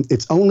 And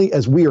it's only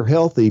as we are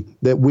healthy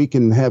that we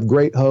can have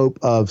great hope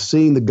of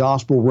seeing the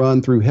gospel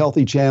run through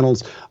healthy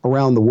channels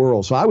around the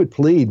world. So I would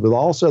plead with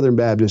all Southern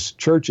Baptist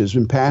churches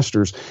and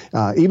pastors,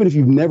 even if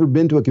you've never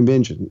been to a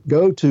convention,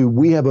 go to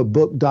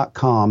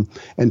wehaveabook.com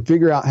and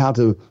figure out how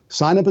to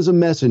sign up as a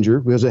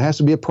messenger, because it has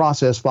to be a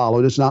process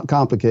followed. It's not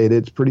complicated.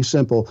 It's pretty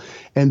simple.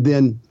 And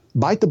then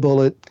bite the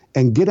bullet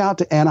and get out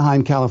to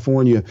Anaheim,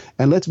 California,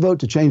 and let's vote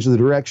to change the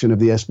direction of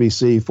the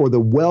SBC for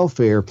the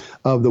welfare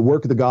of the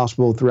work of the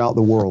gospel throughout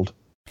the world.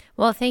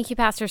 Well, thank you,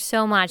 Pastor,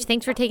 so much.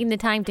 Thanks for taking the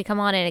time to come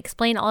on and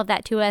explain all of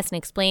that to us and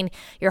explain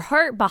your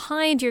heart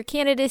behind your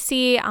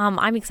candidacy.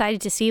 I'm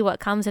excited to see what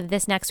comes of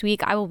this next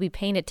week. I will be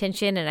paying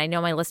attention, and I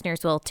know my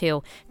listeners will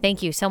too.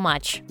 Thank you so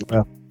much.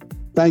 Well,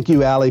 thank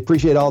you, Allie.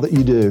 Appreciate all that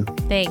you do.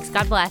 Thanks.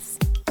 God bless.